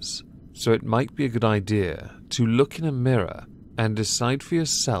others. So it might be a good idea to look in a mirror and decide for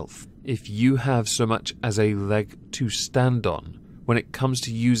yourself if you have so much as a leg to stand on when it comes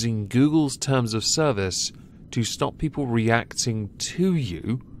to using Google's terms of service to stop people reacting to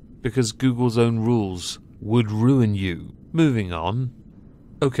you because Google's own rules would ruin you. Moving on.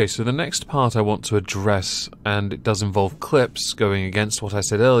 Okay, so the next part I want to address, and it does involve clips going against what I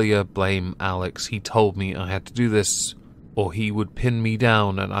said earlier. Blame Alex, he told me I had to do this, or he would pin me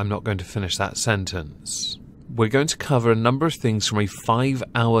down, and I'm not going to finish that sentence. We're going to cover a number of things from a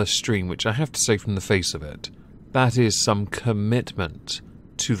 5-hour stream, which I have to say from the face of it, that is some commitment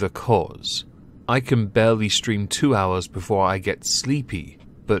to the cause. I can barely stream 2 hours before I get sleepy,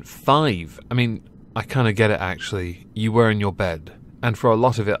 but 5, I mean, I kind of get it actually. You were in your bed, and for a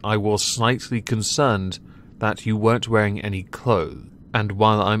lot of it I was slightly concerned that you weren't wearing any clothes, and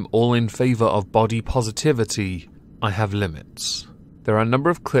while I'm all in favour of body positivity, I have limits. There are a number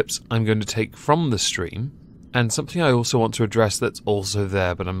of clips I'm going to take from the stream, and something I also want to address that's also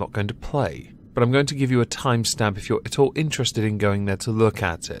there but I'm not going to play. But I'm going to give you a timestamp if you're at all interested in going there to look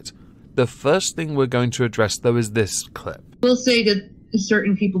at it. The first thing we're going to address though is this clip. We'll say to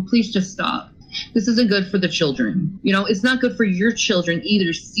certain people, please just stop. This isn't good for the children. You know, it's not good for your children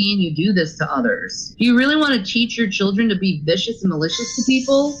either, seeing you do this to others. Do you really want to teach your children to be vicious and malicious to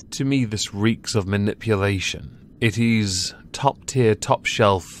people? To me, this reeks of manipulation. It is top tier, top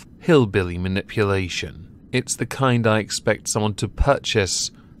shelf, hillbilly manipulation. It's the kind I expect someone to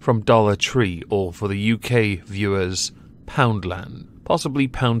purchase from Dollar Tree, or for the UK viewers, Poundland. Possibly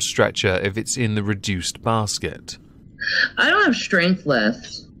Pound Stretcher if it's in the reduced basket. I don't have strength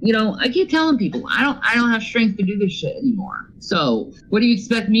left. You know, I keep telling people I don't have strength to do this shit anymore. So what do you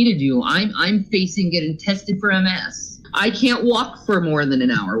expect me to do? I'm facing getting tested for MS. I can't walk for more than an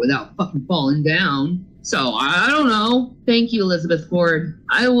hour without fucking falling down. So I don't know. Thank you, Elizabeth Ford.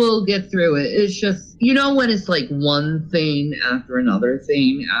 I will get through it. It's just, you know, when it's like one thing after another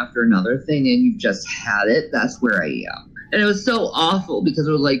thing after another thing and you've just had it, that's where I am. And it was so awful because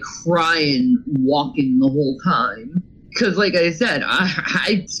I was like crying, walking the whole time. Because like I said,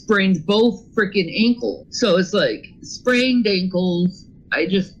 I sprained both freaking ankles. So it's like sprained ankles.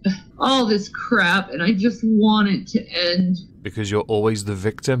 All this crap, and I just want it to end. Because you're always the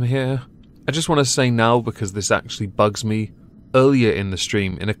victim here? I just want to say now, because this actually bugs me, earlier in the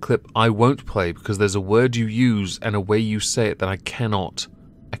stream, in a clip I won't play because there's a word you use and a way you say it that I cannot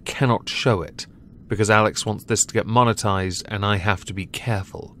show it. Because Alex wants this to get monetized and I have to be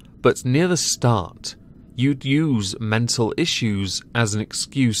careful. But near the start, you'd use mental issues as an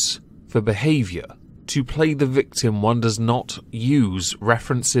excuse for behavior. To play the victim, one does not use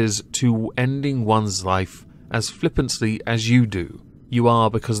references to ending one's life as flippantly as you do. You are,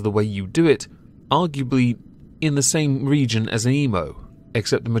 because of the way you do it, arguably in the same region as an emo,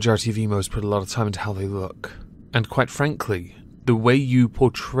 except the majority of emos put a lot of time into how they look. And quite frankly, the way you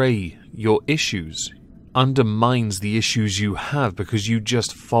portray your issues undermines the issues you have because you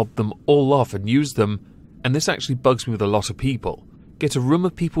just fob them all off and use them, and this actually bugs me with a lot of people. Get a room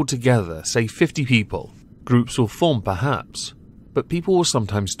of people together, say 50 people. Groups will form perhaps, but people will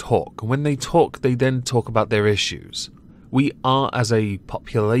sometimes talk, and when they talk, they then talk about their issues. We are, as a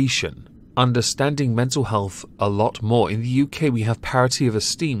population, understanding mental health a lot more. In the UK, we have parity of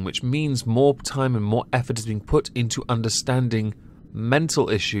esteem, which means more time and more effort is being put into understanding mental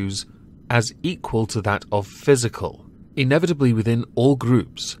issues as equal to that of physical. Inevitably, within all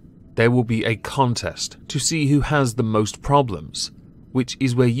groups, there will be a contest to see who has the most problems, which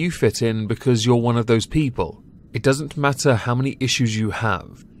is where you fit in because you're one of those people. It doesn't matter how many issues you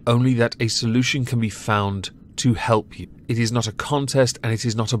have, only that a solution can be found to help you. It is not a contest and it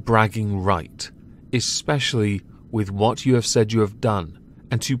is not a bragging right, especially with what you have said you have done.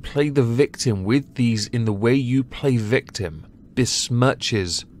 And to play the victim with these in the way you play victim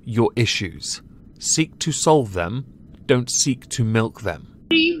besmirches your issues. Seek to solve them, don't seek to milk them.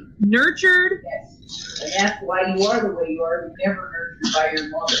 Nurtured? Yes. And that's why you are the way you are. You never nurtured by your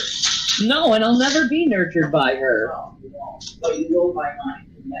mother. No, and I'll never be nurtured by her. But you will buy mine.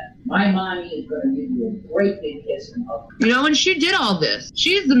 My mommy is going to give you a great big kiss and hug. You know, and she did all this.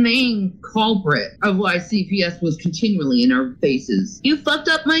 She's the main culprit of why CPS was continually in our faces. You fucked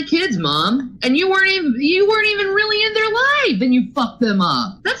up my kids, Mom, and you weren't even really in their life, and you fucked them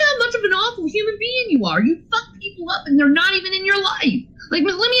up. That's how much of an awful human being you are. You fuck people up, and they're not even in your life. Like,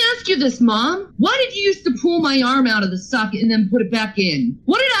 let me ask you this, Mom. Why did you used to pull my arm out of the socket and then put it back in?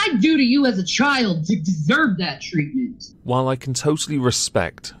 What did I do to you as a child to deserve that treatment? While I can totally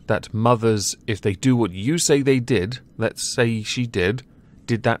respect that mothers, if they do what you say they did, let's say she did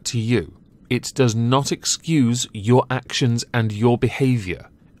that to you, it does not excuse your actions and your behaviour.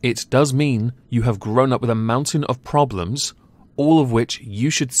 It does mean you have grown up with a mountain of problems, all of which you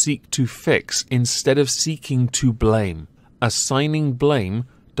should seek to fix instead of seeking to blame. Assigning blame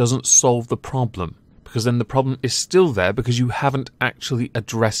doesn't solve the problem, because then the problem is still there because you haven't actually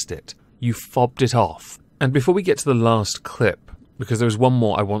addressed it. You fobbed it off. And before we get to the last clip, because there's one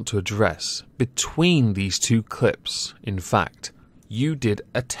more I want to address, between these two clips, in fact, you did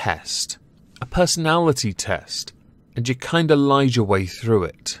a test, a personality test, and you kinda lied your way through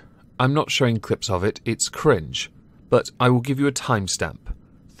it. I'm not showing clips of it, it's cringe, but I will give you a timestamp.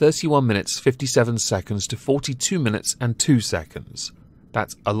 31 minutes 57 seconds to 42 minutes and 2 seconds.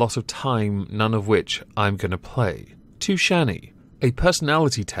 That's a lot of time, none of which I'm going to play. To Shanny, a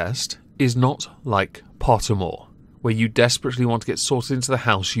personality test is not like Pottermore, where you desperately want to get sorted into the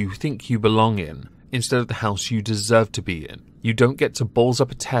house you think you belong in, instead of the house you deserve to be in. You don't get to balls up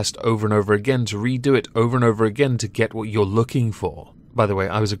a test over and over again to redo it over and over again to get what you're looking for. By the way,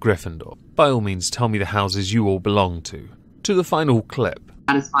 I was a Gryffindor. By all means, tell me the houses you all belong to. To the final clip.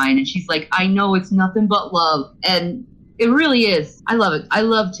 Satisfying, and she's like, I know it's nothing but love, and it really is. I love it. I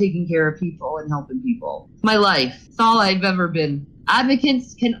love taking care of people and helping people. It's my life. It's all I've ever been.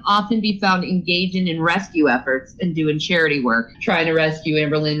 Advocates can often be found engaging in rescue efforts and doing charity work, trying to rescue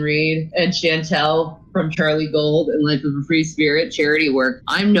Amberlynn, Reid, and Chantal from Charlie Gold and Life of a Free Spirit charity work.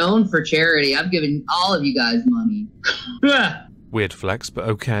 I'm known for charity. I've given all of you guys money. Weird flex, but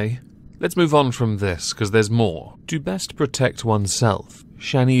okay. Let's move on from this, because there's more. To best protect oneself,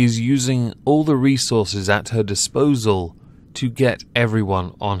 Shanny is using all the resources at her disposal to get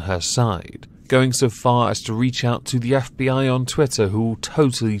everyone on her side, going so far as to reach out to the FBI on Twitter, who will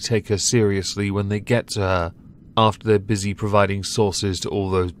totally take her seriously when they get to her, after they're busy providing sources to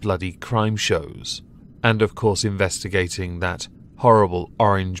all those bloody crime shows. And of course investigating that horrible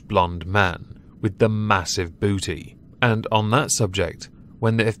orange blonde man with the massive booty. And on that subject,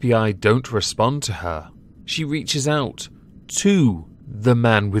 when the FBI don't respond to her, she reaches out to the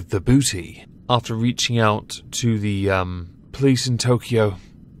man with the booty. After reaching out to the police in Tokyo,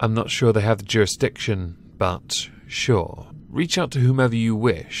 I'm not sure they have the jurisdiction, but sure. Reach out to whomever you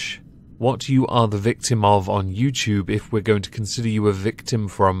wish. What you are the victim of on YouTube, if we're going to consider you a victim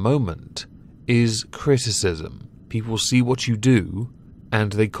for a moment, is criticism. People see what you do,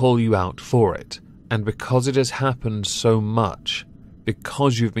 and they call you out for it. And because it has happened so much,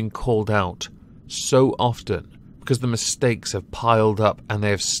 because you've been called out so often, because the mistakes have piled up and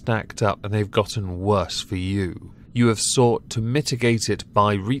they have stacked up and they've gotten worse for you, you have sought to mitigate it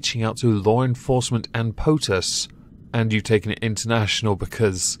by reaching out to law enforcement and POTUS, and you've taken it international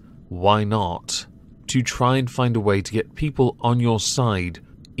because why not? To try and find a way to get people on your side,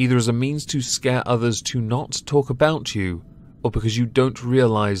 either as a means to scare others to not talk about you, or because you don't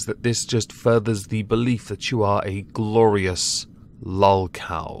realize that this just furthers the belief that you are a glorious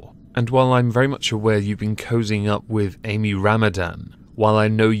lolcow. And while I'm very much aware you've been cozying up with Amy Ramadan, while I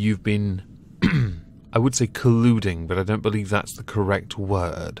know you've been, I would say colluding, but I don't believe that's the correct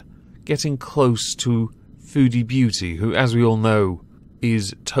word, getting close to Foodie Beauty, who, as we all know,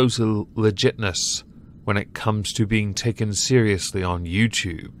 is total legitness when it comes to being taken seriously on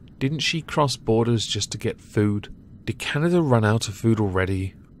YouTube. Didn't she cross borders just to get food? Did Canada run out of food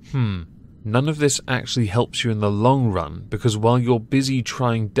already? None of this actually helps you in the long run, because while you're busy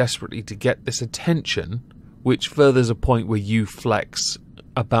trying desperately to get this attention, which furthers a point where you flex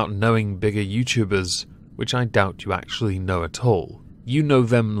about knowing bigger YouTubers, which I doubt you actually know at all. You know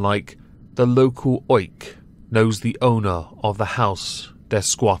them like the local oik knows the owner of the house they're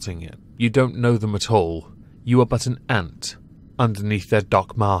squatting in. You don't know them at all. You are but an ant underneath their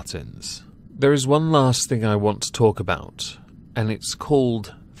Doc Martens. There is one last thing I want to talk about, and it's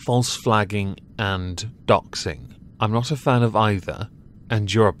called false flagging and doxing. I'm not a fan of either,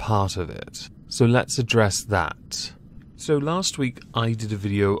 and you're a part of it. So let's address that. So last week I did a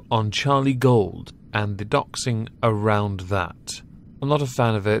video on Charlie Gold and the doxing around that. I'm not a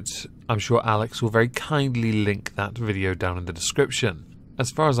fan of it. I'm sure Alex will very kindly link that video down in the description. As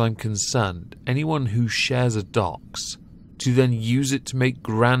far as I'm concerned, anyone who shares a dox to then use it to make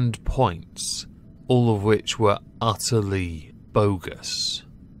grand points, all of which were utterly bogus,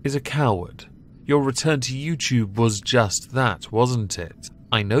 is a coward. Your return to YouTube was just that, wasn't it?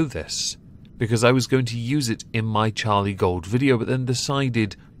 I know this, because I was going to use it in my Charlie Gold video, but then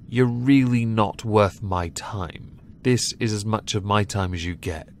decided you're really not worth my time. This is as much of my time as you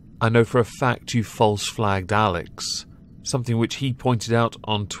get. I know for a fact you false flagged Alex, something which he pointed out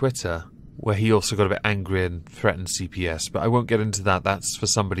on Twitter, where he also got a bit angry and threatened CPS, but I won't get into that, that's for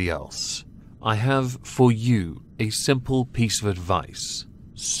somebody else. I have for you a simple piece of advice.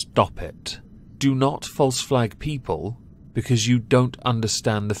 Stop it. Do not false flag people because you don't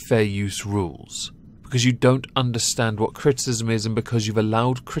understand the fair use rules, because you don't understand what criticism is, and because you've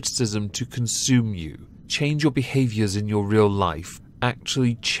allowed criticism to consume you. Change your behaviours in your real life.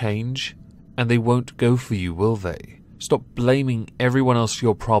 Actually change, and they won't go for you, will they? Stop blaming everyone else for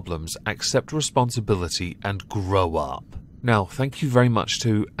your problems, accept responsibility, and grow up. Now, thank you very much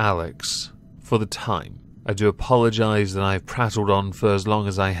to Alex for the time. I do apologise that I've prattled on for as long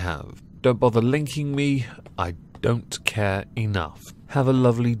as I have. Don't bother linking me, I don't care enough. Have a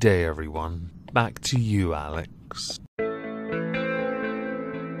lovely day, everyone. Back to you, Alex.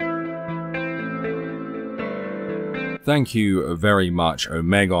 Thank you very much,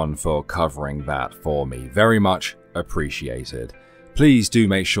 Omegon, for covering that for me. Very much appreciated. Please do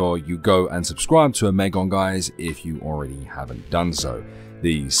make sure you go and subscribe to Omegon, guys, if you already haven't done so.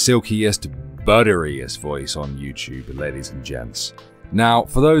 The silkiest, butteriest voice on YouTube, ladies and gents. Now,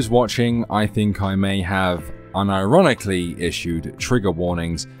 for those watching, I think I may have unironically issued trigger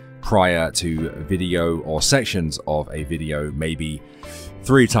warnings prior to video or sections of a video, maybe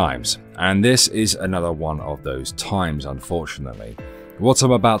 3 times. And this is another one of those times, unfortunately. What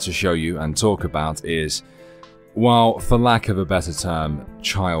I'm about to show you and talk about is, well, for lack of a better term,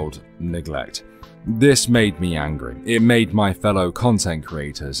 child neglect. This made me angry. It made my fellow content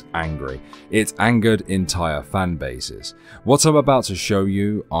creators angry. It angered entire fan bases. What I'm about to show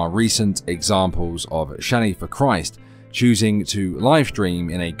you are recent examples of Shanny for Christ choosing to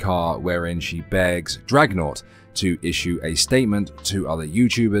livestream in a car wherein she begs Dragnaut to issue a statement to other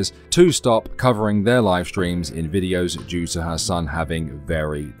YouTubers to stop covering their live streams in videos due to her son having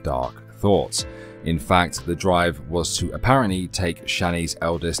very dark thoughts. In fact, the drive was to apparently take Shanny's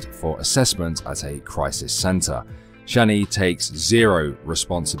eldest for assessment at a crisis center. Shanny takes zero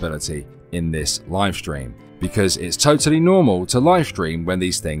responsibility in this livestream because it's totally normal to livestream when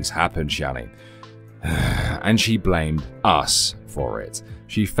these things happen, Shanny. And she blamed us for it.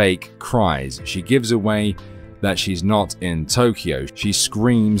 She fake cries. She gives away that she's not in Tokyo. She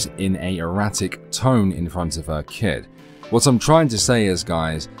screams in a erratic tone in front of her kid. What I'm trying to say is,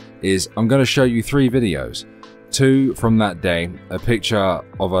 guys, is I'm going to show you 3 videos. 2 from that day, a picture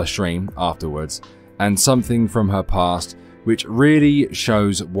of her stream afterwards, and something from her past, which really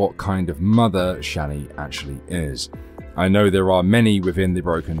shows what kind of mother Shanny actually is. I know there are many within the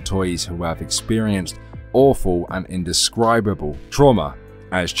Broken Toys who have experienced awful and indescribable trauma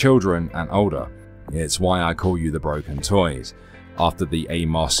as children and older. It's why I call you the Broken Toys. After the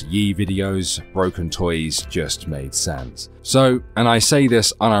Amos Yee videos, Broken Toys just made sense. So, and I say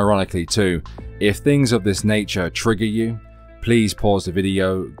this unironically too, if things of this nature trigger you, please pause the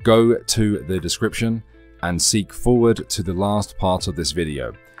video, go to the description, and seek forward to the last part of this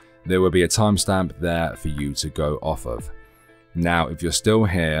video. There will be a timestamp there for you to go off of. Now, if you're still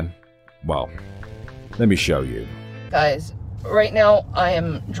here, well, let me show you. Guys, right now I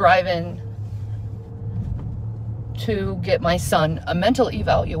am driving to get my son a mental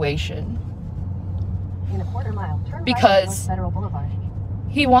evaluation because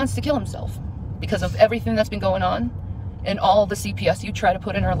he wants to kill himself because of everything that's been going on and all the CPS you try to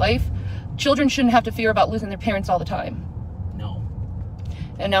put in our life. Children shouldn't have to fear about losing their parents all the time. No.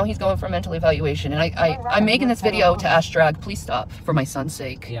 And now he's going for a mental evaluation. And I'm making this video to ask Drag, please stop for my son's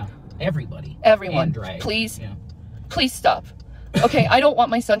sake. Yeah, everybody. Everyone, please, please stop. Okay, I don't want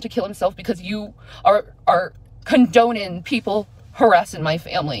my son to kill himself because you are condoning people harassing my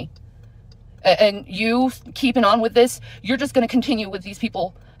family. And you keeping on with this, you're just going to continue with these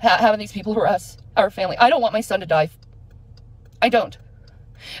people, having these people harass our family. I don't want my son to die. I don't.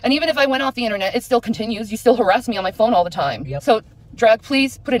 And even if I went off the internet, it still continues. You still harass me on my phone all the time. Yep. So, Drag,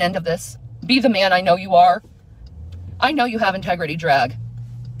 please put an end to this. Be the man I know you are. I know you have integrity, Drag.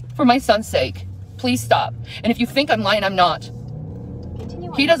 For my son's sake, please stop. And if you think I'm lying, I'm not.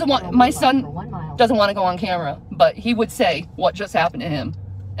 He doesn't want, my son doesn't want to go on camera, but he would say what just happened to him.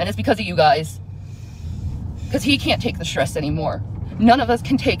 And it's because of you guys. Because he can't take the stress anymore. None of us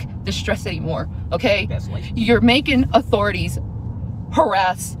can take the stress anymore, okay? You're making authorities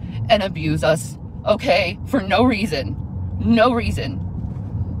harass and abuse us, okay? For no reason. No reason.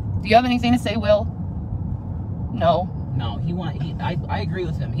 Do you have anything to say, Will? No. No, I agree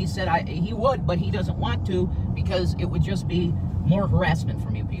with him. He said he would, but he doesn't want to because it would just be more harassment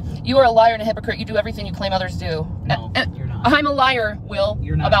from you people. You are a liar and a hypocrite. You do everything you claim others do. No, you're not. I'm a liar, Will,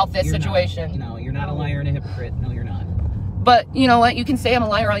 you're not, about this situation. No, you're not a liar and a hypocrite. No, you're not. But you know what? You can say I'm a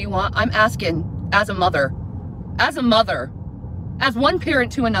liar all you want. I'm asking, as a mother, as one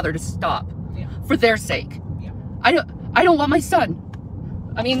parent to another, to stop. Yeah. For their sake. Yeah. I don't want my son.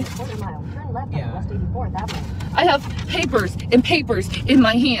 I mean, yeah. I have papers and papers in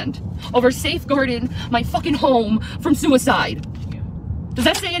my hand over safeguarding my fucking home from suicide. Yeah. Does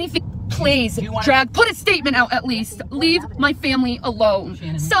that say anything? Please, Drag, put a statement out at least. Leave my family alone.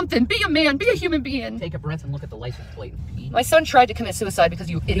 Shannon, something. Be a man. Be a human being. Take a breath and look at the license plate. My son tried to commit suicide because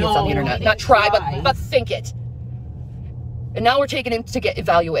you idiots on the internet. Not try, but think it. And now we're taking him to get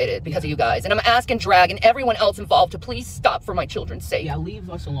evaluated because of you guys. And I'm asking Drag and everyone else involved to please stop for my children's sake. Yeah, leave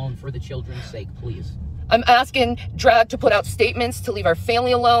us alone for the children's sake, please. I'm asking Drag to put out statements to leave our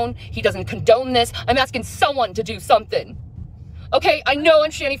family alone. He doesn't condone this. I'm asking someone to do something. Okay, I know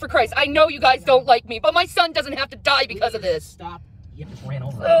I'm Shanny for Christ. I know you guys don't like me, but my son doesn't have to die because of this. Stop. You just ran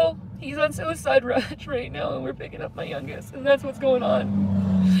over. So, he's on suicide watch right now, and we're picking up my youngest, and that's what's going on.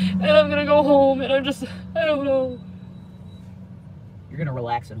 And I'm gonna go home, and I don't know. You're gonna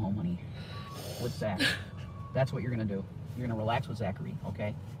relax at home, honey, with Zach. That's what you're gonna do. You're gonna relax with Zachary,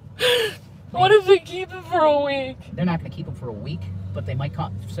 okay? What if they keep him for a week? They're not gonna keep him for a week, but they might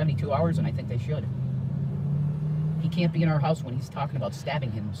come 72 hours, and I think they should. He can't be in our house when he's talking about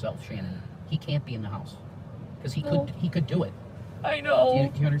stabbing himself, Shannon. He can't be in the house because he could do it. I know.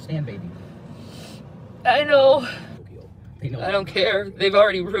 Do you understand, baby? I know. They know. I don't care. They've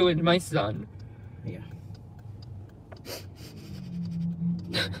already ruined my son. Yeah.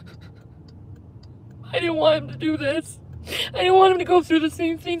 I didn't want him to do this. I didn't want him to go through the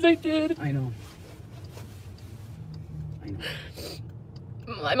same things I did. I know.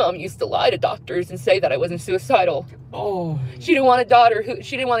 My mom used to lie to doctors and say that I wasn't suicidal. Oh. She didn't want a daughter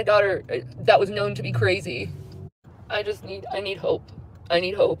that was known to be crazy. I need hope. I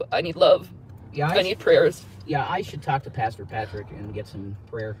need hope. I need love. Yeah, I need prayers. Yeah, I should talk to Pastor Patrick and get some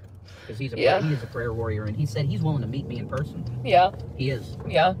prayer. Because he is a prayer warrior, and he said he's willing to meet me in person. Yeah. He is.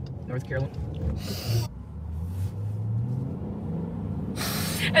 Yeah. North Carolina.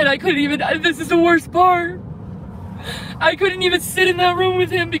 And I couldn't even, this is the worst part. I couldn't even sit in that room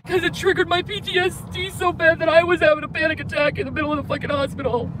with him because it triggered my PTSD so bad that I was having a panic attack in the middle of the fucking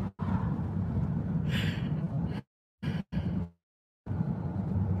hospital.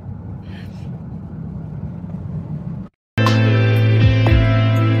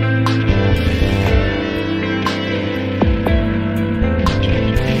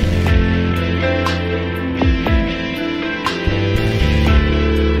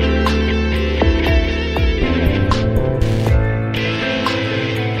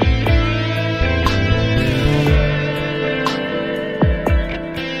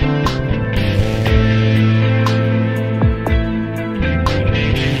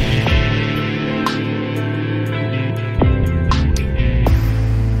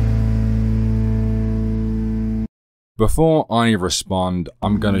 Before I respond,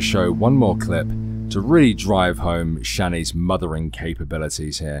 I'm going to show one more clip to really drive home Shanny's mothering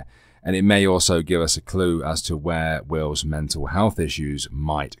capabilities here, and it may also give us a clue as to where Will's mental health issues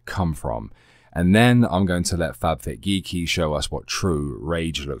might come from. And then I'm going to let FabFitGeeky show us what true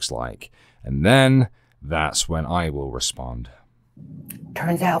rage looks like, and then that's when I will respond.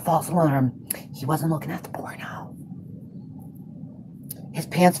 Turns out, false alarm, he wasn't looking at the porno. His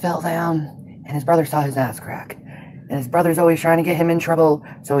pants fell down, and his brother saw his ass crack. And his brother's always trying to get him in trouble,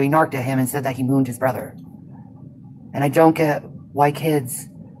 so he narked at him and said that he mooned his brother. And I don't get why kids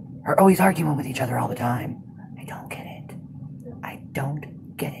are always arguing with each other all the time. I don't get it. I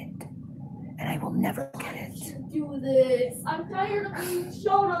don't get it. And I will never get it. Do this. I'm tired of being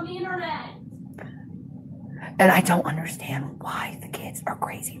shown on the internet. And I don't understand why the kids are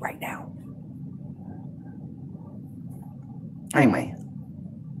crazy right now. Anyway.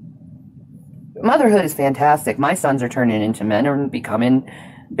 Motherhood is fantastic. My sons are turning into men and becoming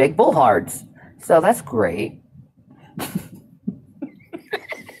big bullhards. So that's great.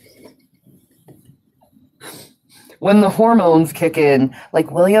 When the hormones kick in,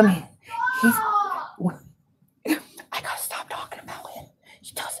 like William, he's... I gotta stop talking about him.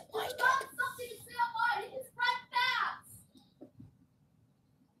 He doesn't like it.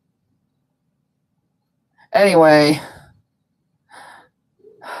 Anyway...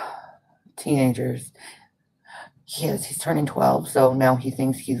 Teenagers. He is. He's turning 12, so now he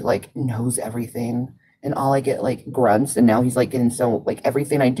thinks he's like knows everything, and all I get like grunts, and now he's like getting so like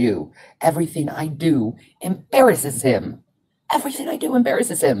everything I do embarrasses him. Everything I do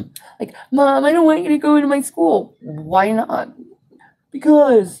embarrasses him. Like, Mom, I don't want you to go into my school. Why not?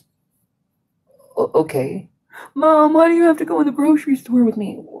 Because. Okay. Mom, why do you have to go in the grocery store with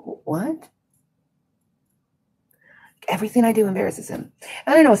me? What? Everything I do embarrasses him.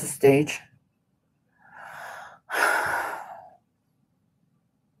 And I know it's a stage.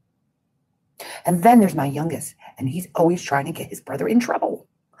 And then there's my youngest, and he's always trying to get his brother in trouble.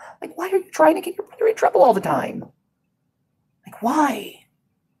 Like, why are you trying to get your brother in trouble all the time? Like, why?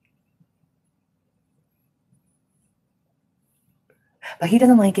 But he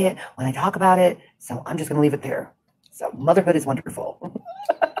doesn't like it when I talk about it, so I'm just going to leave it there. So motherhood is wonderful.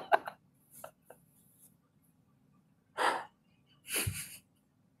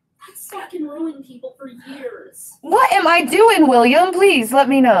 That's fucking ruined people for years. What am I doing, William? Please let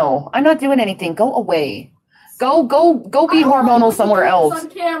me know. I'm not doing anything. Go away. Go be hormonal somewhere else. On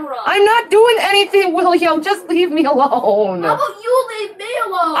camera. I'm not doing anything, William. Just leave me alone. How about you leave me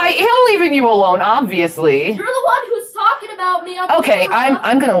alone? I am leaving you alone, obviously. You're the one who's talking about me. Okay,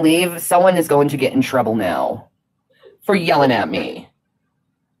 I'm gonna leave. Someone is going to get in trouble now for yelling at me.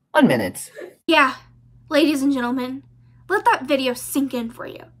 1 minute. Yeah, ladies and gentlemen, let that video sink in for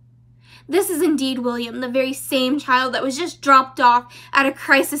you. This is indeed William, the very same child that was just dropped off at a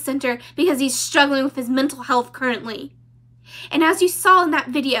crisis center because he's struggling with his mental health currently. And as you saw in that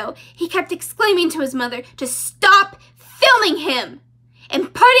video, he kept exclaiming to his mother to stop filming him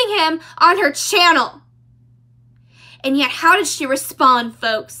and putting him on her channel. And yet, how did she respond,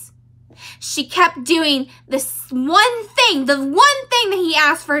 folks? She kept doing this one thing, the one thing that he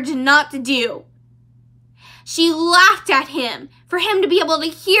asked for her to not to do. She laughed at him, for him to be able to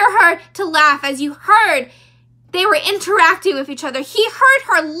hear her to laugh. As you heard, they were interacting with each other. He heard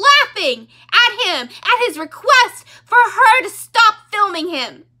her laughing at him, at his request for her to stop filming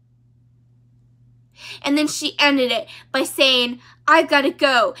him. And then she ended it by saying, I've got to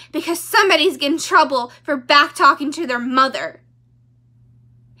go because somebody's getting in trouble for back-talking to their mother.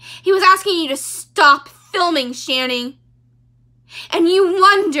 He was asking you to stop filming, Shanny. And you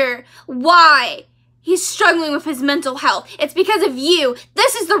wonder why he's struggling with his mental health. It's because of you.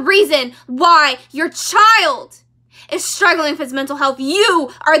 This is the reason why your child is struggling with his mental health. You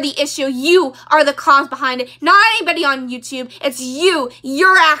are the issue. You are the cause behind it. Not anybody on YouTube. It's you,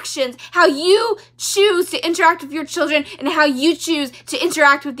 your actions, how you choose to interact with your children, and how you choose to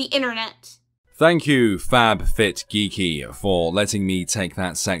interact with the internet. Thank you, FabFitGeeky, for letting me take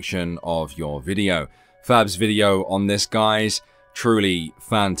that section of your video. Fab's video on this, guys, truly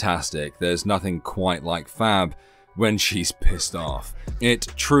fantastic. There's nothing quite like Fab when she's pissed off. It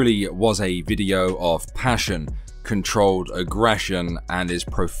truly was a video of passion, controlled aggression, and is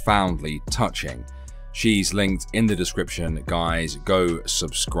profoundly touching. She's linked in the description, guys. Go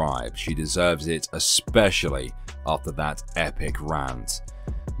subscribe. She deserves it, especially after that epic rant.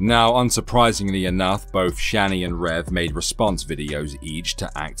 Now, unsurprisingly enough, both Shanny and Rev made response videos each to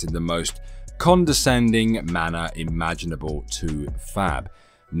act in the most condescending manner imaginable to Fab.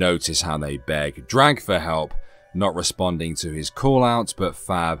 Notice how they beg, drag for help, not responding to his call-outs, but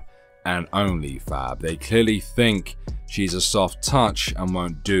Fab and only Fab. They clearly think she's a soft touch and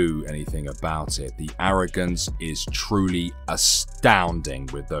won't do anything about it. The arrogance is truly astounding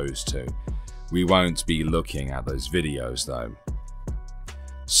with those two. We won't be looking at those videos though.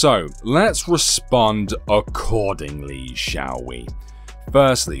 So, let's respond accordingly, shall we?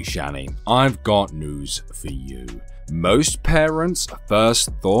 Firstly, Shanny, I've got news for you. Most parents' first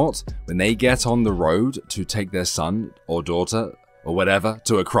thought when they get on the road to take their son or daughter or whatever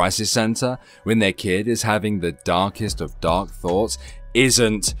to a crisis center when their kid is having the darkest of dark thoughts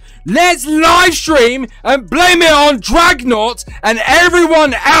isn't, let's live stream and blame it on Dragnaut and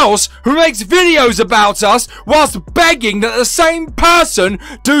everyone else who makes videos about us whilst begging that the same person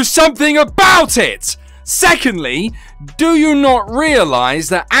do something about it. Secondly, do you not realize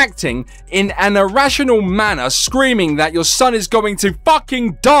that acting in an irrational manner, screaming that your son is going to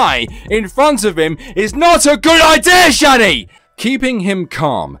fucking die in front of him is not a good idea, Shanny? Keeping him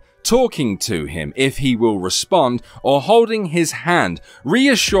calm, talking to him if he will respond, or holding his hand,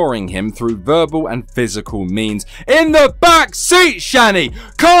 reassuring him through verbal and physical means. In the back seat, Shanny!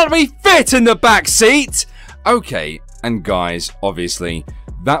 Can't we fit in the back seat? Okay, and guys, obviously,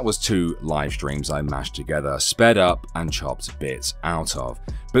 that was 2 live streams I mashed together, sped up and chopped bits out of.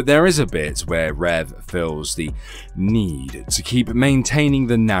 But there is a bit where Rev feels the need to keep maintaining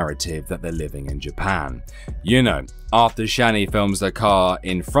the narrative that they're living in Japan. You know, after Shanny films the car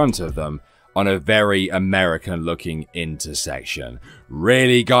in front of them, on a very American-looking intersection.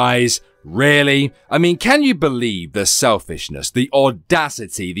 Really, guys? Really? I mean, can you believe the selfishness, the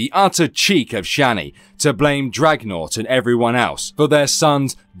audacity, the utter cheek of Shanny to blame Dragnaught and everyone else for their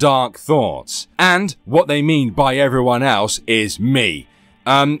son's dark thoughts? And what they mean by everyone else is me.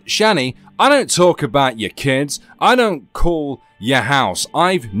 Shanny, I don't talk about your kids. I don't call your house.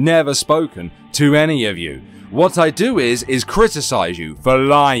 I've never spoken to any of you. What I do is criticize you for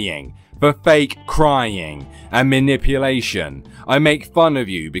lying, for fake crying and manipulation. I make fun of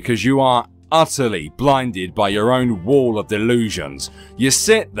you because you are utterly blinded by your own wall of delusions. You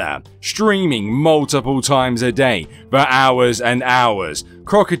sit there streaming multiple times a day for hours and hours,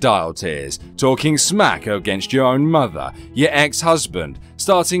 crocodile tears, talking smack against your own mother, your ex-husband,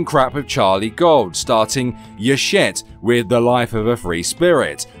 starting crap with Charlie Gold, starting your shit with the life of a free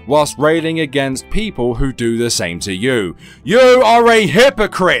spirit, whilst railing against people who do the same to you. You are a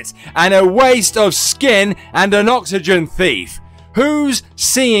hypocrite and a waste of skin and an oxygen thief. Who's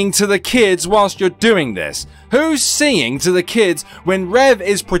seeing to the kids whilst you're doing this? Who's seeing to the kids when Rev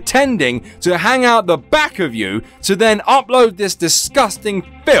is pretending to hang out the back of you to then upload this disgusting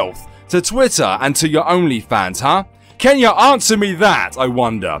filth to Twitter and to your OnlyFans, huh? Can you answer me that, I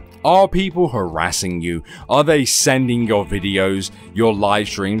wonder? Are people harassing you? Are they sending your videos, your live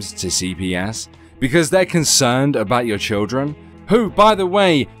streams to CPS? Because they're concerned about your children? Who, by the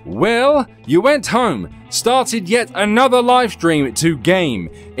way, Will, you went home, started yet another live stream to game.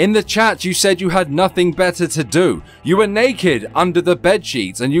 In the chat you said you had nothing better to do. You were naked under the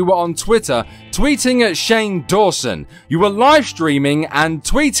bedsheets and you were on Twitter tweeting at Shane Dawson. You were live streaming and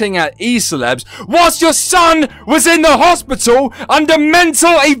tweeting at E-celebs whilst your son was in the hospital under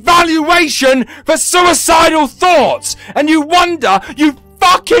mental evaluation for suicidal thoughts. And you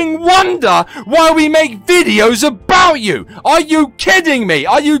fucking wonder why we make videos about you. Are you kidding me?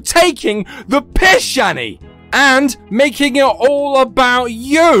 Are you taking the piss, Shanny? And making it all about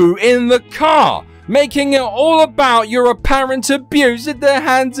you in the car. Making it all about your apparent abuse at the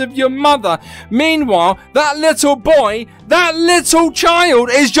hands of your mother. Meanwhile, that little boy, that little child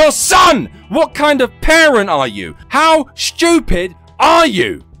is your son. What kind of parent are you? How stupid are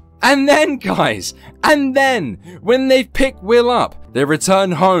you? And then, guys, when they've picked Will up, they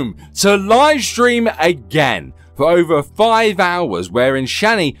return home to live stream again for over 5 hours, wherein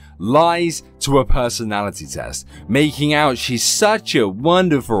Shanny lies to a personality test, making out she's such a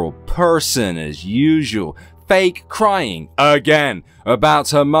wonderful person as usual, fake crying again about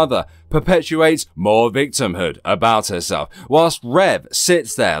her mother, perpetuates more victimhood about herself, whilst Rev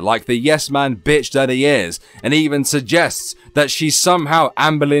sits there like the yes man bitch that he is, and even suggests that she's somehow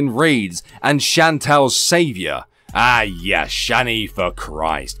Amberlynn Reid's and Chantal's saviour. Ah yeah, Shanny, for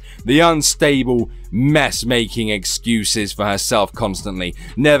Christ. The unstable, mess-making excuses for herself constantly,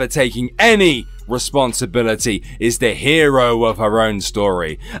 never taking any responsibility, is the hero of her own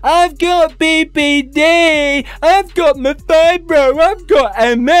story. I've got BPD, I've got my fibro, I've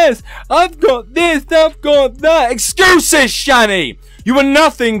got MS, I've got this, I've got that. Excuses, Shanny! You are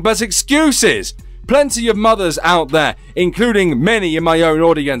nothing but excuses. Plenty of mothers out there, including many in my own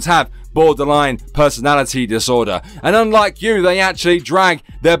audience, have borderline personality disorder, and unlike you, they actually drag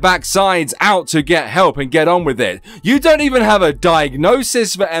their backsides out to get help and get on with it. You don't even have a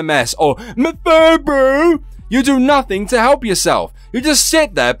diagnosis for MS or fibro. You do nothing to help yourself. You just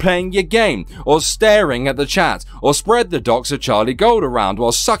sit there playing your game, or staring at the chat, or spread the docs of Charlie Gold around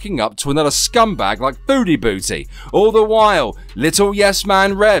while sucking up to another scumbag like Foodie Beauty. All the while, little yes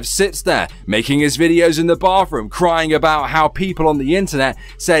man Rev sits there, making his videos in the bathroom, crying about how people on the internet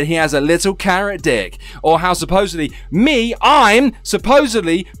said he has a little carrot dick, or how supposedly I'm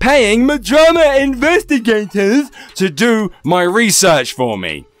supposedly paying Madrona investigators to do my research for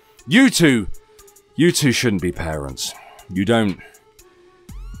me. You two shouldn't be parents. You don't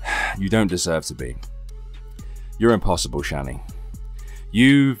deserve to be. You're impossible, Shanny.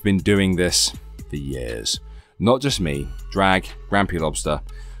 You've been doing this for years. Not just me, Drag, Grampy Lobster,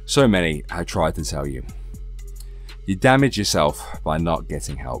 so many have tried to tell you. You damage yourself by not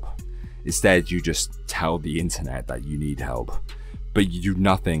getting help. Instead, you just tell the internet that you need help, but you do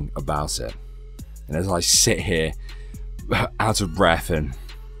nothing about it. And as I sit here, out of breath and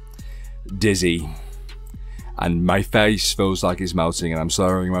dizzy, and my face feels like it's melting and I'm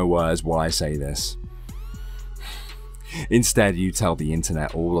slurring my words while I say this. Instead, you tell the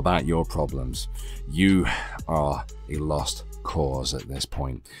internet all about your problems. You are a lost cause at this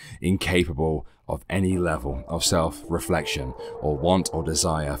point, incapable of any level of self-reflection or want or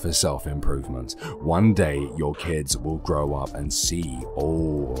desire for self-improvement. One day your kids will grow up and see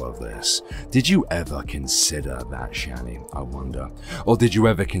all of this. Did you ever consider that, Shanny, I wonder? Or did you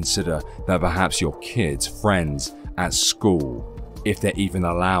ever consider that perhaps your kids, friends at school, if they're even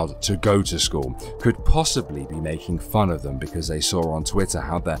allowed to go to school, could possibly be making fun of them because they saw on Twitter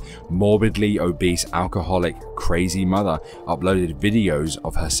how their morbidly obese, alcoholic, crazy mother uploaded videos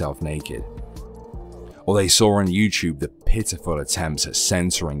of herself naked? Or they saw on YouTube the pitiful attempts at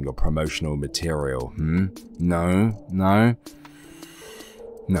censoring your promotional material? No,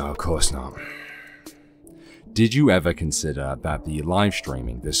 of course not. Did you ever consider that the live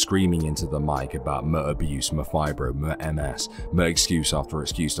streaming, the screaming into the mic about my abuse, my fibro, my MS, my excuse after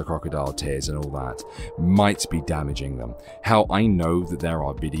excuse, the crocodile tears and all that, might be damaging them? How I know that there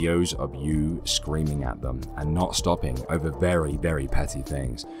are videos of you screaming at them and not stopping over very, very petty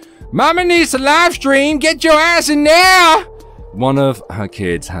things. Mama needs to live stream, get your ass in there! One of her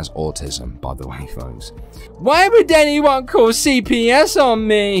kids has autism, by the way, folks. Why would anyone call CPS on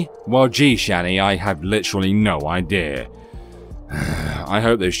me? Well, gee, Shanny, I have literally no idea. I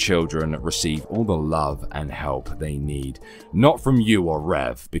hope those children receive all the love and help they need. Not from you or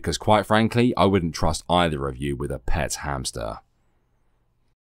Rev, because quite frankly, I wouldn't trust either of you with a pet hamster.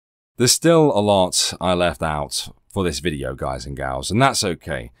 There's still a lot I left out for this video, guys and gals, and that's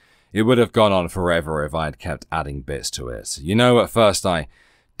okay. It would have gone on forever if I had kept adding bits to it. You know, at first I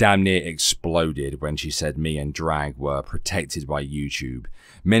damn near exploded when she said me and Drag were protected by YouTube.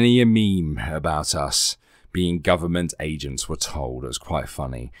 Many a meme about us being government agents were told. It was quite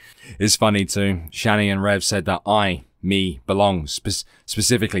funny. It's funny too. Shanny and Rev said that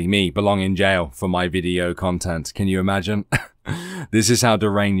specifically me, belong in jail for my video content. Can you imagine? This is how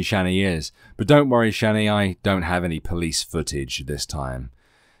deranged Shanny is. But don't worry, Shanny, I don't have any police footage this time.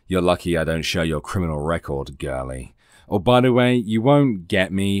 You're lucky I don't show your criminal record, girly. Oh, by the way, you won't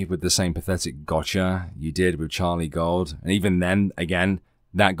get me with the same pathetic gotcha you did with Charlie Gold. And even then, again,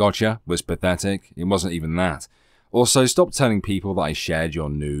 that gotcha was pathetic. It wasn't even that. Also, stop telling people that I shared your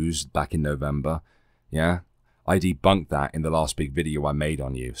news back in November. Yeah? I debunked that in the last big video I made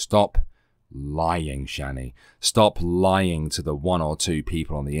on you. Stop lying, Shanny. Stop lying to the 1 or 2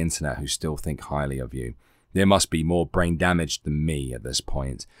 people on the internet who still think highly of you. There must be more brain damage than me at this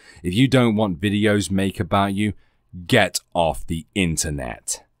point. If you don't want videos made about you, get off the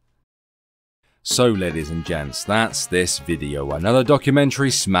internet. So, ladies and gents, that's this video. Another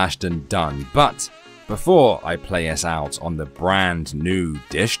documentary smashed and done. But before I play us out on the brand new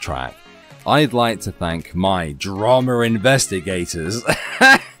diss track, I'd like to thank my drama investigators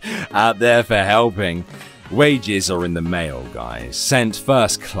out there for helping. Wages are in the mail, guys. Sent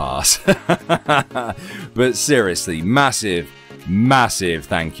first class. But seriously, massive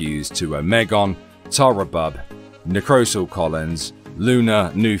thank yous to Omegon, Tara Bub, Necrosal Collins,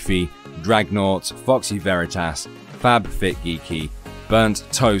 Luna, Newfie, Dragnaut, Foxy Veritas, FabFitGeeky, Burnt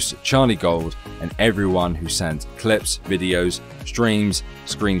Toast, Charlie Gold, and everyone who sent clips, videos, streams,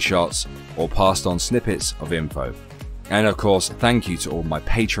 screenshots, or passed on snippets of info. And of course, thank you to all my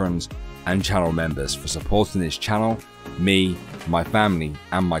patrons and channel members for supporting this channel, me, my family,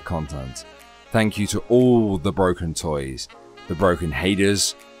 and my content. Thank you to all the broken toys, the broken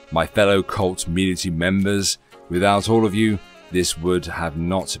haters, my fellow cult community members. Without all of you, this would have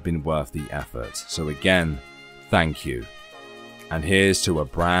not been worth the effort. So again, thank you. And here's to a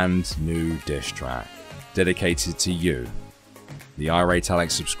brand new diss track, dedicated to you, the Irate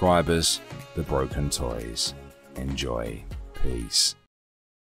Alex subscribers, the broken toys. Enjoy. Peace.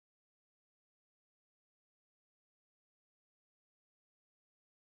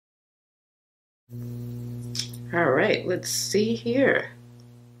 All right, let's see here.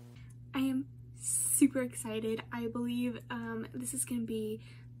 I am super excited. I believe this is going to be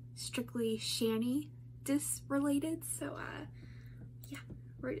strictly Shanny diss related. So yeah,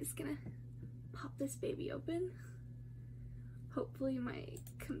 we're just going to pop this baby open. Hopefully my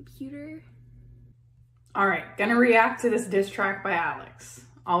computer. All right, gonna react to this diss track by Alex.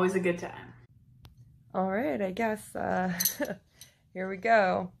 Always a good time. All right, I guess here we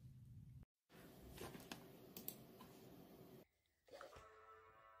go.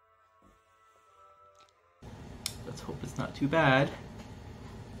 Let's hope it's not too bad.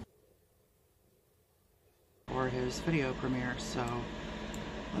 Or his video premiere, so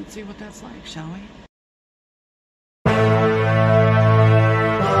let's see what that's like, shall we?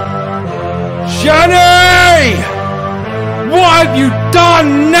 Shanny! What have you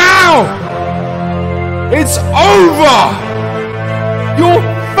done now? It's over! You're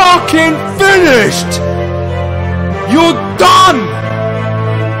fucking finished! You're done!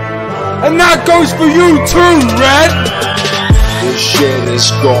 And that goes for you too, Red! This shit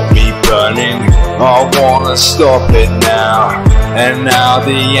has got me burning, I wanna stop it now. And now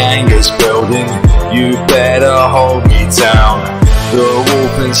the anger's building, you better hold me down. The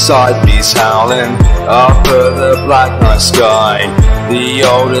wolf inside me's howling up at the black night sky. The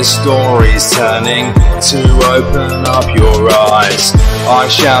oldest story's turning to open up your eyes. I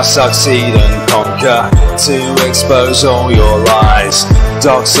shall succeed and conquer to expose all your lies.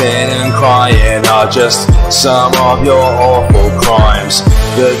 Doxing and crying are just some of your awful crimes.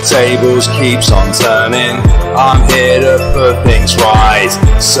 The tables keeps on turning, I'm here to put things right.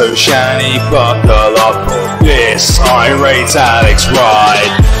 So Shanny, buckle up for this irate Alex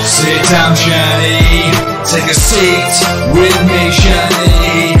ride. Sit down Shanny, take a seat with me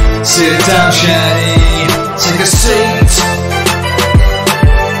Shanny. Sit down Shanny, take a seat.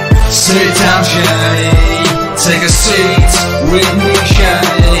 Sit down Shanny, take a seat with me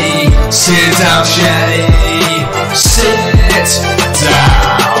Shanny. Sit down Shanny, sit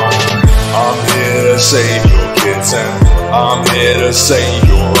down. I'm here to save your kids and I'm here to save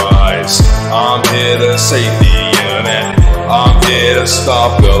your eyes. I'm here to save the internet, I'm here to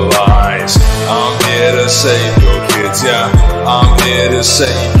stop the lies. I'm here to save your kids, yeah, I'm here to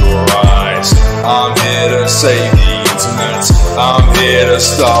save your eyes. I'm here to save the internet, I'm here to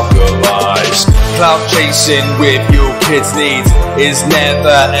stop the lies. Cloud chasing with your kids' needs is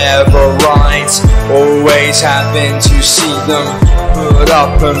never ever right. Always having to see them put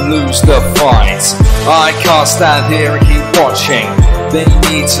up and lose the fight. I can't stand here and keep watching, they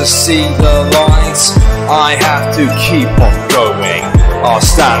need to see the lights. I have to keep on going, I'll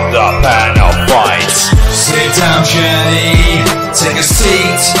stand up and I'll fight. Sit down Shanny, take a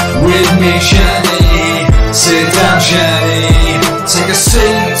seat with me Shanny. Sit down Shanny, take a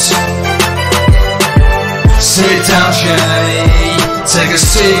seat. Sit down Shanny, take a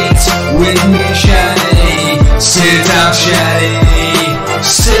seat with me Shanny. Sit down Shanny,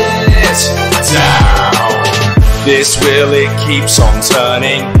 sit down. This wheel it keeps on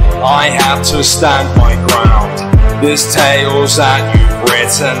turning, I have to stand my ground. This tales that you've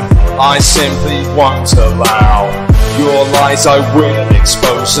written, I simply won't allow. Your lies I will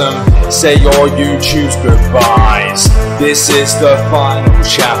expose them, say your YouTube's goodbyes. This is the final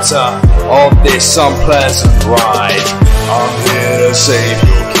chapter of this unpleasant ride. I'm here to save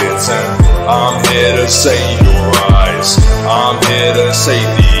your kids and I'm here to save your eyes. I'm here to save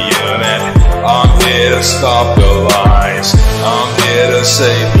the internet, I'm here to stop the lies. I'm here to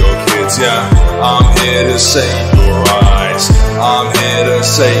save your kids, yeah, I'm here to save your eyes. I'm here to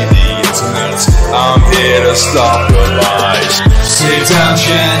save the internet, I'm here to stop the lies. Sit down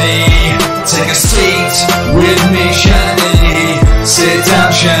Shanny, take a seat with me Shanny. Sit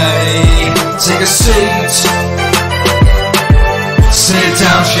down Shanny, take a seat. Sit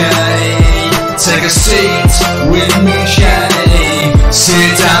down Shanny, take a seat with me Shanny.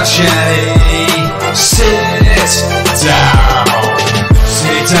 Sit down Shanny, sit down.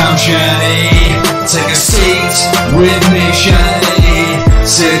 Sit down Shanny, take a seat with me Shanny.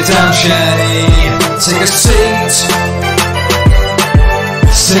 Sit down Shanny, take a seat.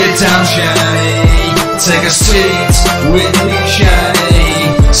 Sit down Shanny, take a seat with me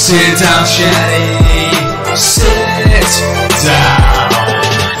Shanny. Sit down Shanny, sit down.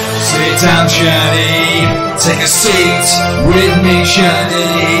 Sit down Shanny, take a seat with me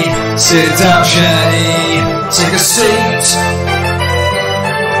Shanny. Sit down Shanny, take a seat.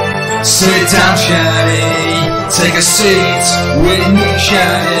 Sit down Shanny, take a seat with me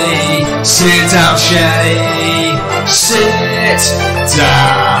Shanny. Sit down Shanny, sit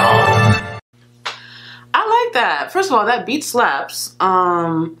down. I like that. First of all, that beat slaps.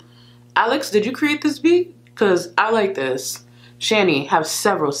 Alex, did you create this beat? Because I like this. Shanny, have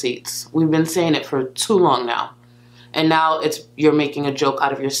several seats. We've been saying it for too long now. And now you're making a joke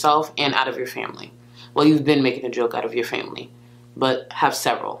out of yourself and out of your family. Well, you've been making a joke out of your family. But have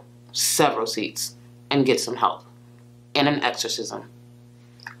several seats and get some help. And an exorcism.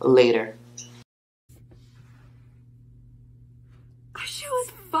 Later. She was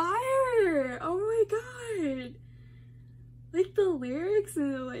fire! Oh my god! Like the lyrics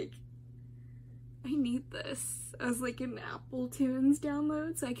and like, I need this as like an Apple Tunes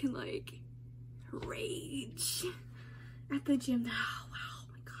download so I can like rage at the gym. Oh wow, oh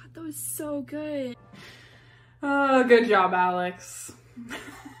my god, that was so good. Oh, good job, Alex.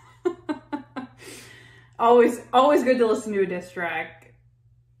 always good to listen to a diss track.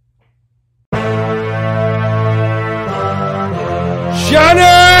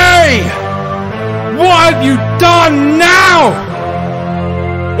 Shanny! What have you done now?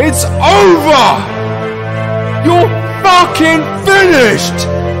 It's over! You're fucking finished!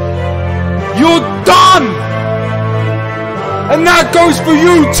 You're done! And that goes for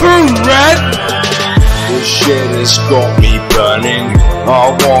you too, Red! This shit has got me burning,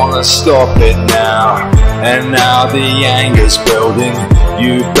 I wanna stop it now. And now the anger's building,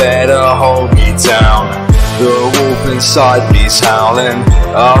 you better hold me down. The wolf inside me's howling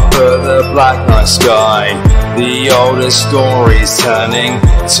up at the black night sky. The oldest story's turning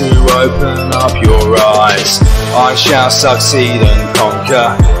to open up your eyes. I shall succeed and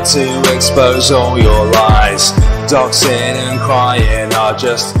conquer to expose all your lies. Doxing and crying are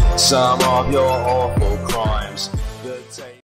just some of your awful